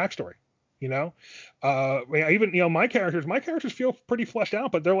one-page backstory. Even, my characters feel pretty fleshed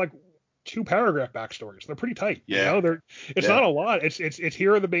out, but they're like 2-paragraph backstories. They're pretty tight. Yeah. It's not a lot. It's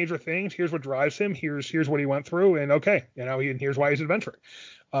here are the major things. Here's what drives him. Here's what he went through. And okay, and here's why he's adventuring.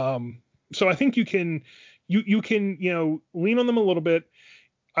 So I think you can lean on them a little bit.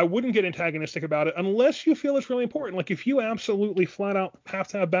 I wouldn't get antagonistic about it unless you feel it's really important. Like if you absolutely flat out have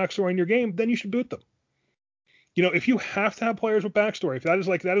to have backstory in your game, then you should boot them. If you have to have players with backstory, if that is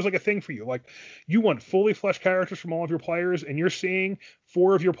like a thing for you, like you want fully fleshed characters from all of your players, and you're seeing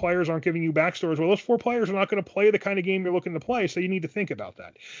 4 of your players aren't giving you backstories, well, those 4 players are not going to play the kind of game you're looking to play, so you need to think about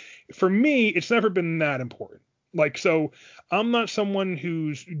that. For me, it's never been that important. So I'm not someone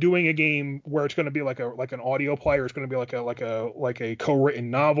who's doing a game where it's going to be like an audio play, or it's going to be like a co-written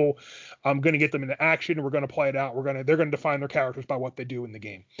novel. I'm going to get them into action. We're going to play it out. They're going to define their characters by what they do in the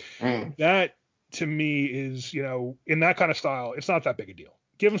game. That to me is, in that kind of style, it's not that big a deal.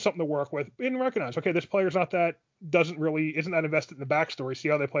 Give them something to work with and recognize, okay, this player's isn't that invested in the backstory. See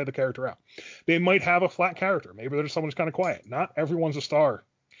how they play the character out. They might have a flat character. Maybe they're just someone who's kind of quiet. Not everyone's a star.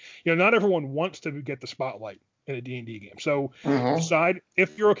 Not everyone wants to get the spotlight in a D&D game. So decide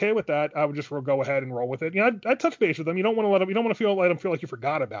if you're okay with that. I would just go ahead and roll with it. I'd touch base with them. You don't want to let them feel like you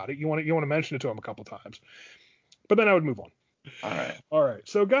forgot about it. You want to mention it to them a couple times, but then I would move on. All right.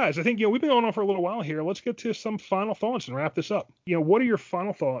 So guys, I think, we've been going on for a little while here. Let's get to some final thoughts and wrap this up. What are your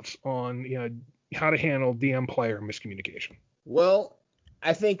final thoughts on, how to handle DM player miscommunication? Well,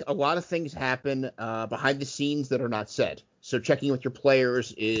 I think a lot of things happen behind the scenes that are not said. So checking with your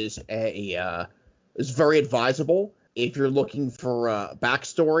players is very advisable. If you're looking for a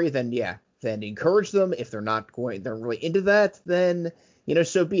backstory, then encourage them. If they're really into that, then,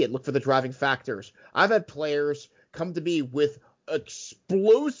 so be it. Look for the driving factors. I've had players come to me with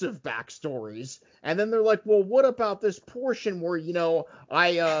explosive backstories, and then they're like, well, what about this portion where,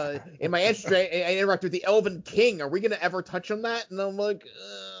 I in my answer I interact with the Elven King, are we gonna ever touch on that? And I'm like,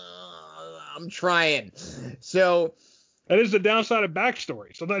 I'm trying. So that is the downside of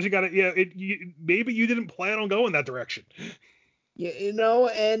backstory. Sometimes you gotta, maybe you didn't plan on going that direction.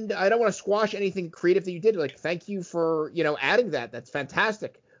 And I don't want to squash anything creative that you did. Like, thank you for, adding that. That's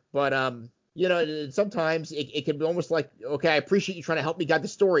fantastic. But sometimes it can be almost like, okay, I appreciate you trying to help me guide the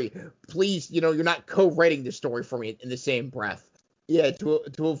story. Please, you're not co-writing the story for me in the same breath. Yeah,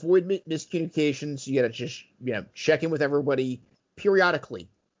 to avoid miscommunications, you got to just, check in with everybody periodically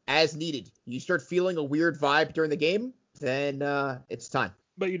as needed. You start feeling a weird vibe during the game, then it's time.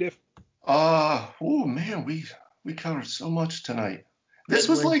 But you, Dave? Oh man, we covered so much tonight. This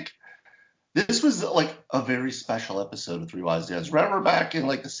was like a very special episode of Three Wise Dads. Remember back in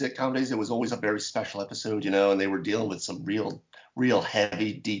like the sitcom days, it was always a very special episode, and they were dealing with some real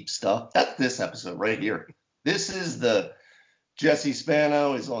heavy, deep stuff. That's this episode right here. This is the Jesse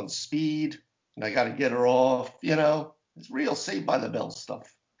Spano is on speed, and I got to get her off. It's real Saved by the Bell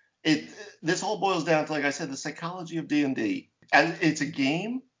stuff. This all boils down to, like I said, the psychology of D&D. And it's a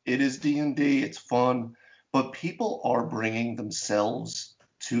game. It is D&D. It's fun, but people are bringing themselves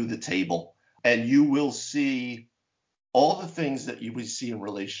to the table. And you will see all the things that you would see in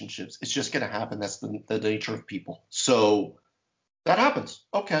relationships. It's just going to happen. That's the nature of people. So that happens.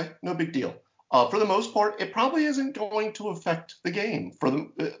 Okay, no big deal. For the most part, it probably isn't going to affect the game. For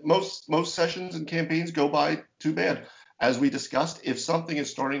the most sessions and campaigns go by too bad. As we discussed, if something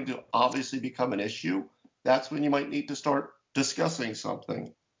is starting to obviously become an issue, that's when you might need to start discussing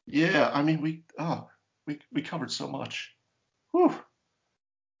something. Yeah, I mean, we we covered so much. Whew.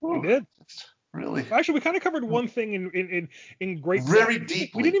 We did. Really. Actually, we kind of covered one thing in great very depth.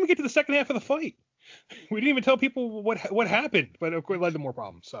 deeply. We didn't even get to the second half of the fight. We didn't even tell people what happened, but of course it led to more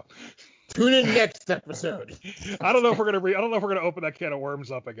problems. So tune in next episode. I don't know if we're gonna open that can of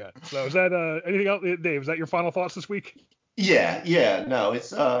worms up again. So is that anything else, Dave? Is that your final thoughts this week? Yeah. No,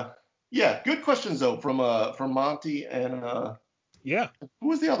 it's good questions though from Monty and Yeah. Who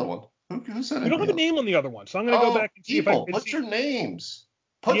was the other one? Who said it? We don't have a name on the other one, so I'm gonna go back and see people, if put your names.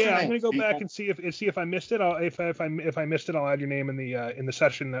 I'm gonna go back and see if I missed it. If I missed it, I'll add your name in the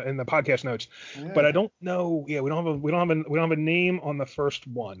session in the podcast notes. Yeah. But I don't know. Yeah, we don't have a name on the first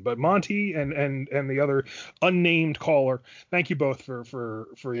one. But Monty and the other unnamed caller, thank you both for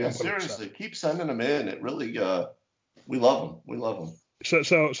your input. Seriously, keep sending them in. It really we love them.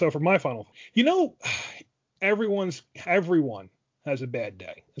 So for my final, everyone has a bad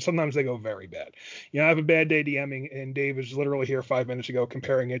day. And sometimes they go very bad. I have a bad day DMing, and Dave was literally here 5 minutes ago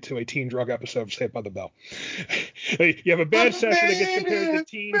comparing it to a teen drug episode of Saved by the Bell. You have a bad session that gets compared to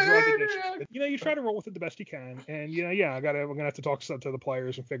teen drug edition. But, you try to roll with it the best you can. And, we're going to have to talk to the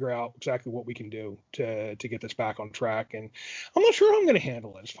players and figure out exactly what we can do to get this back on track. And I'm not sure how I'm going to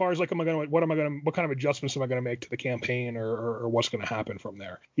handle it as far as what kind of adjustments am I going to make to the campaign or what's going to happen from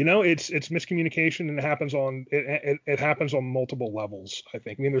there. It's miscommunication, and it happens on multiple levels, I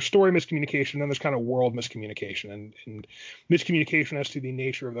think. I mean, there's story miscommunication, then there's kind of world miscommunication and miscommunication as to the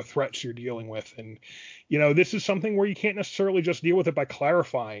nature of the threats you're dealing with. And, this is something where you can't necessarily just deal with it by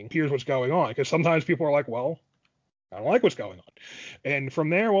clarifying, here's what's going on. Because sometimes people are like, well, I don't like what's going on. And from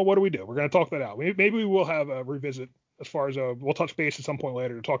there, well, what do we do? We're going to talk that out. Maybe we will have a revisit as far as we'll touch base at some point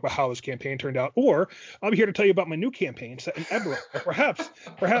later to talk about how this campaign turned out. Or I'll be here to tell you about my new campaign set in Ebro, or perhaps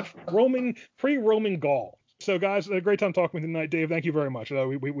pre-Roman Gaul. So, guys, a great time talking with you tonight, Dave. Thank you very much.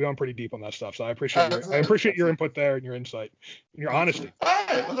 We went pretty deep on that stuff, so I appreciate your input there and your insight and your honesty. All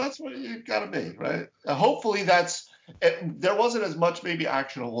right, well, that's what you got to be, right? Hopefully, there wasn't as much maybe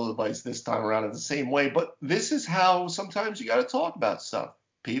actionable advice this time around in the same way, but this is how sometimes you got to talk about stuff.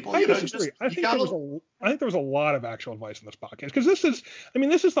 People, I disagree. I think there was a lot of actual advice in this podcast because this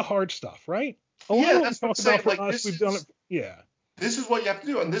is the hard stuff, right? A lot of what we talk about for us, we've done it. Yeah. This is what you have to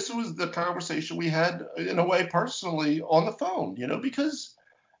do. And this was the conversation we had, in a way, personally on the phone, because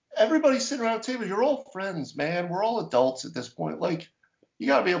everybody's sitting around the table. You're all friends, man. We're all adults at this point. Like, you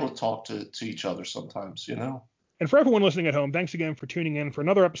got to be able to talk to each other sometimes, And for everyone listening at home, thanks again for tuning in for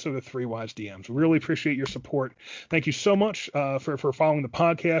another episode of Three Wise DMs. We really appreciate your support. Thank you so much for following the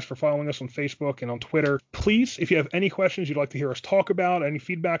podcast, for following us on Facebook and on Twitter. Please, if you have any questions you'd like to hear us talk about, any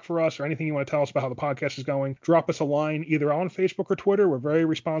feedback for us, or anything you want to tell us about how the podcast is going, drop us a line either on Facebook or Twitter. We're very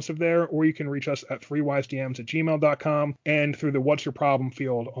responsive there, or you can reach us at threewisedms@gmail.com and through the What's Your Problem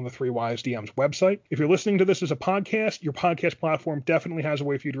field on the Three Wise DMs website. If you're listening to this as a podcast, your podcast platform definitely has a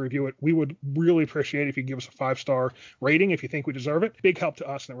way for you to review it. We would really appreciate it if you give us a 5-star rating if you think we deserve it. Big help to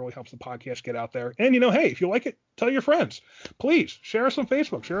us, and it really helps the podcast get out there. And hey, if you like it, tell your friends. Please share us on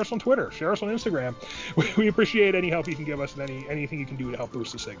Facebook, share us on Twitter, share us on Instagram. We appreciate any help you can give us and anything you can do to help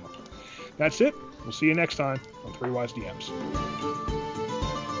boost the signal. That's it. We'll see you next time on Three Wise DMs.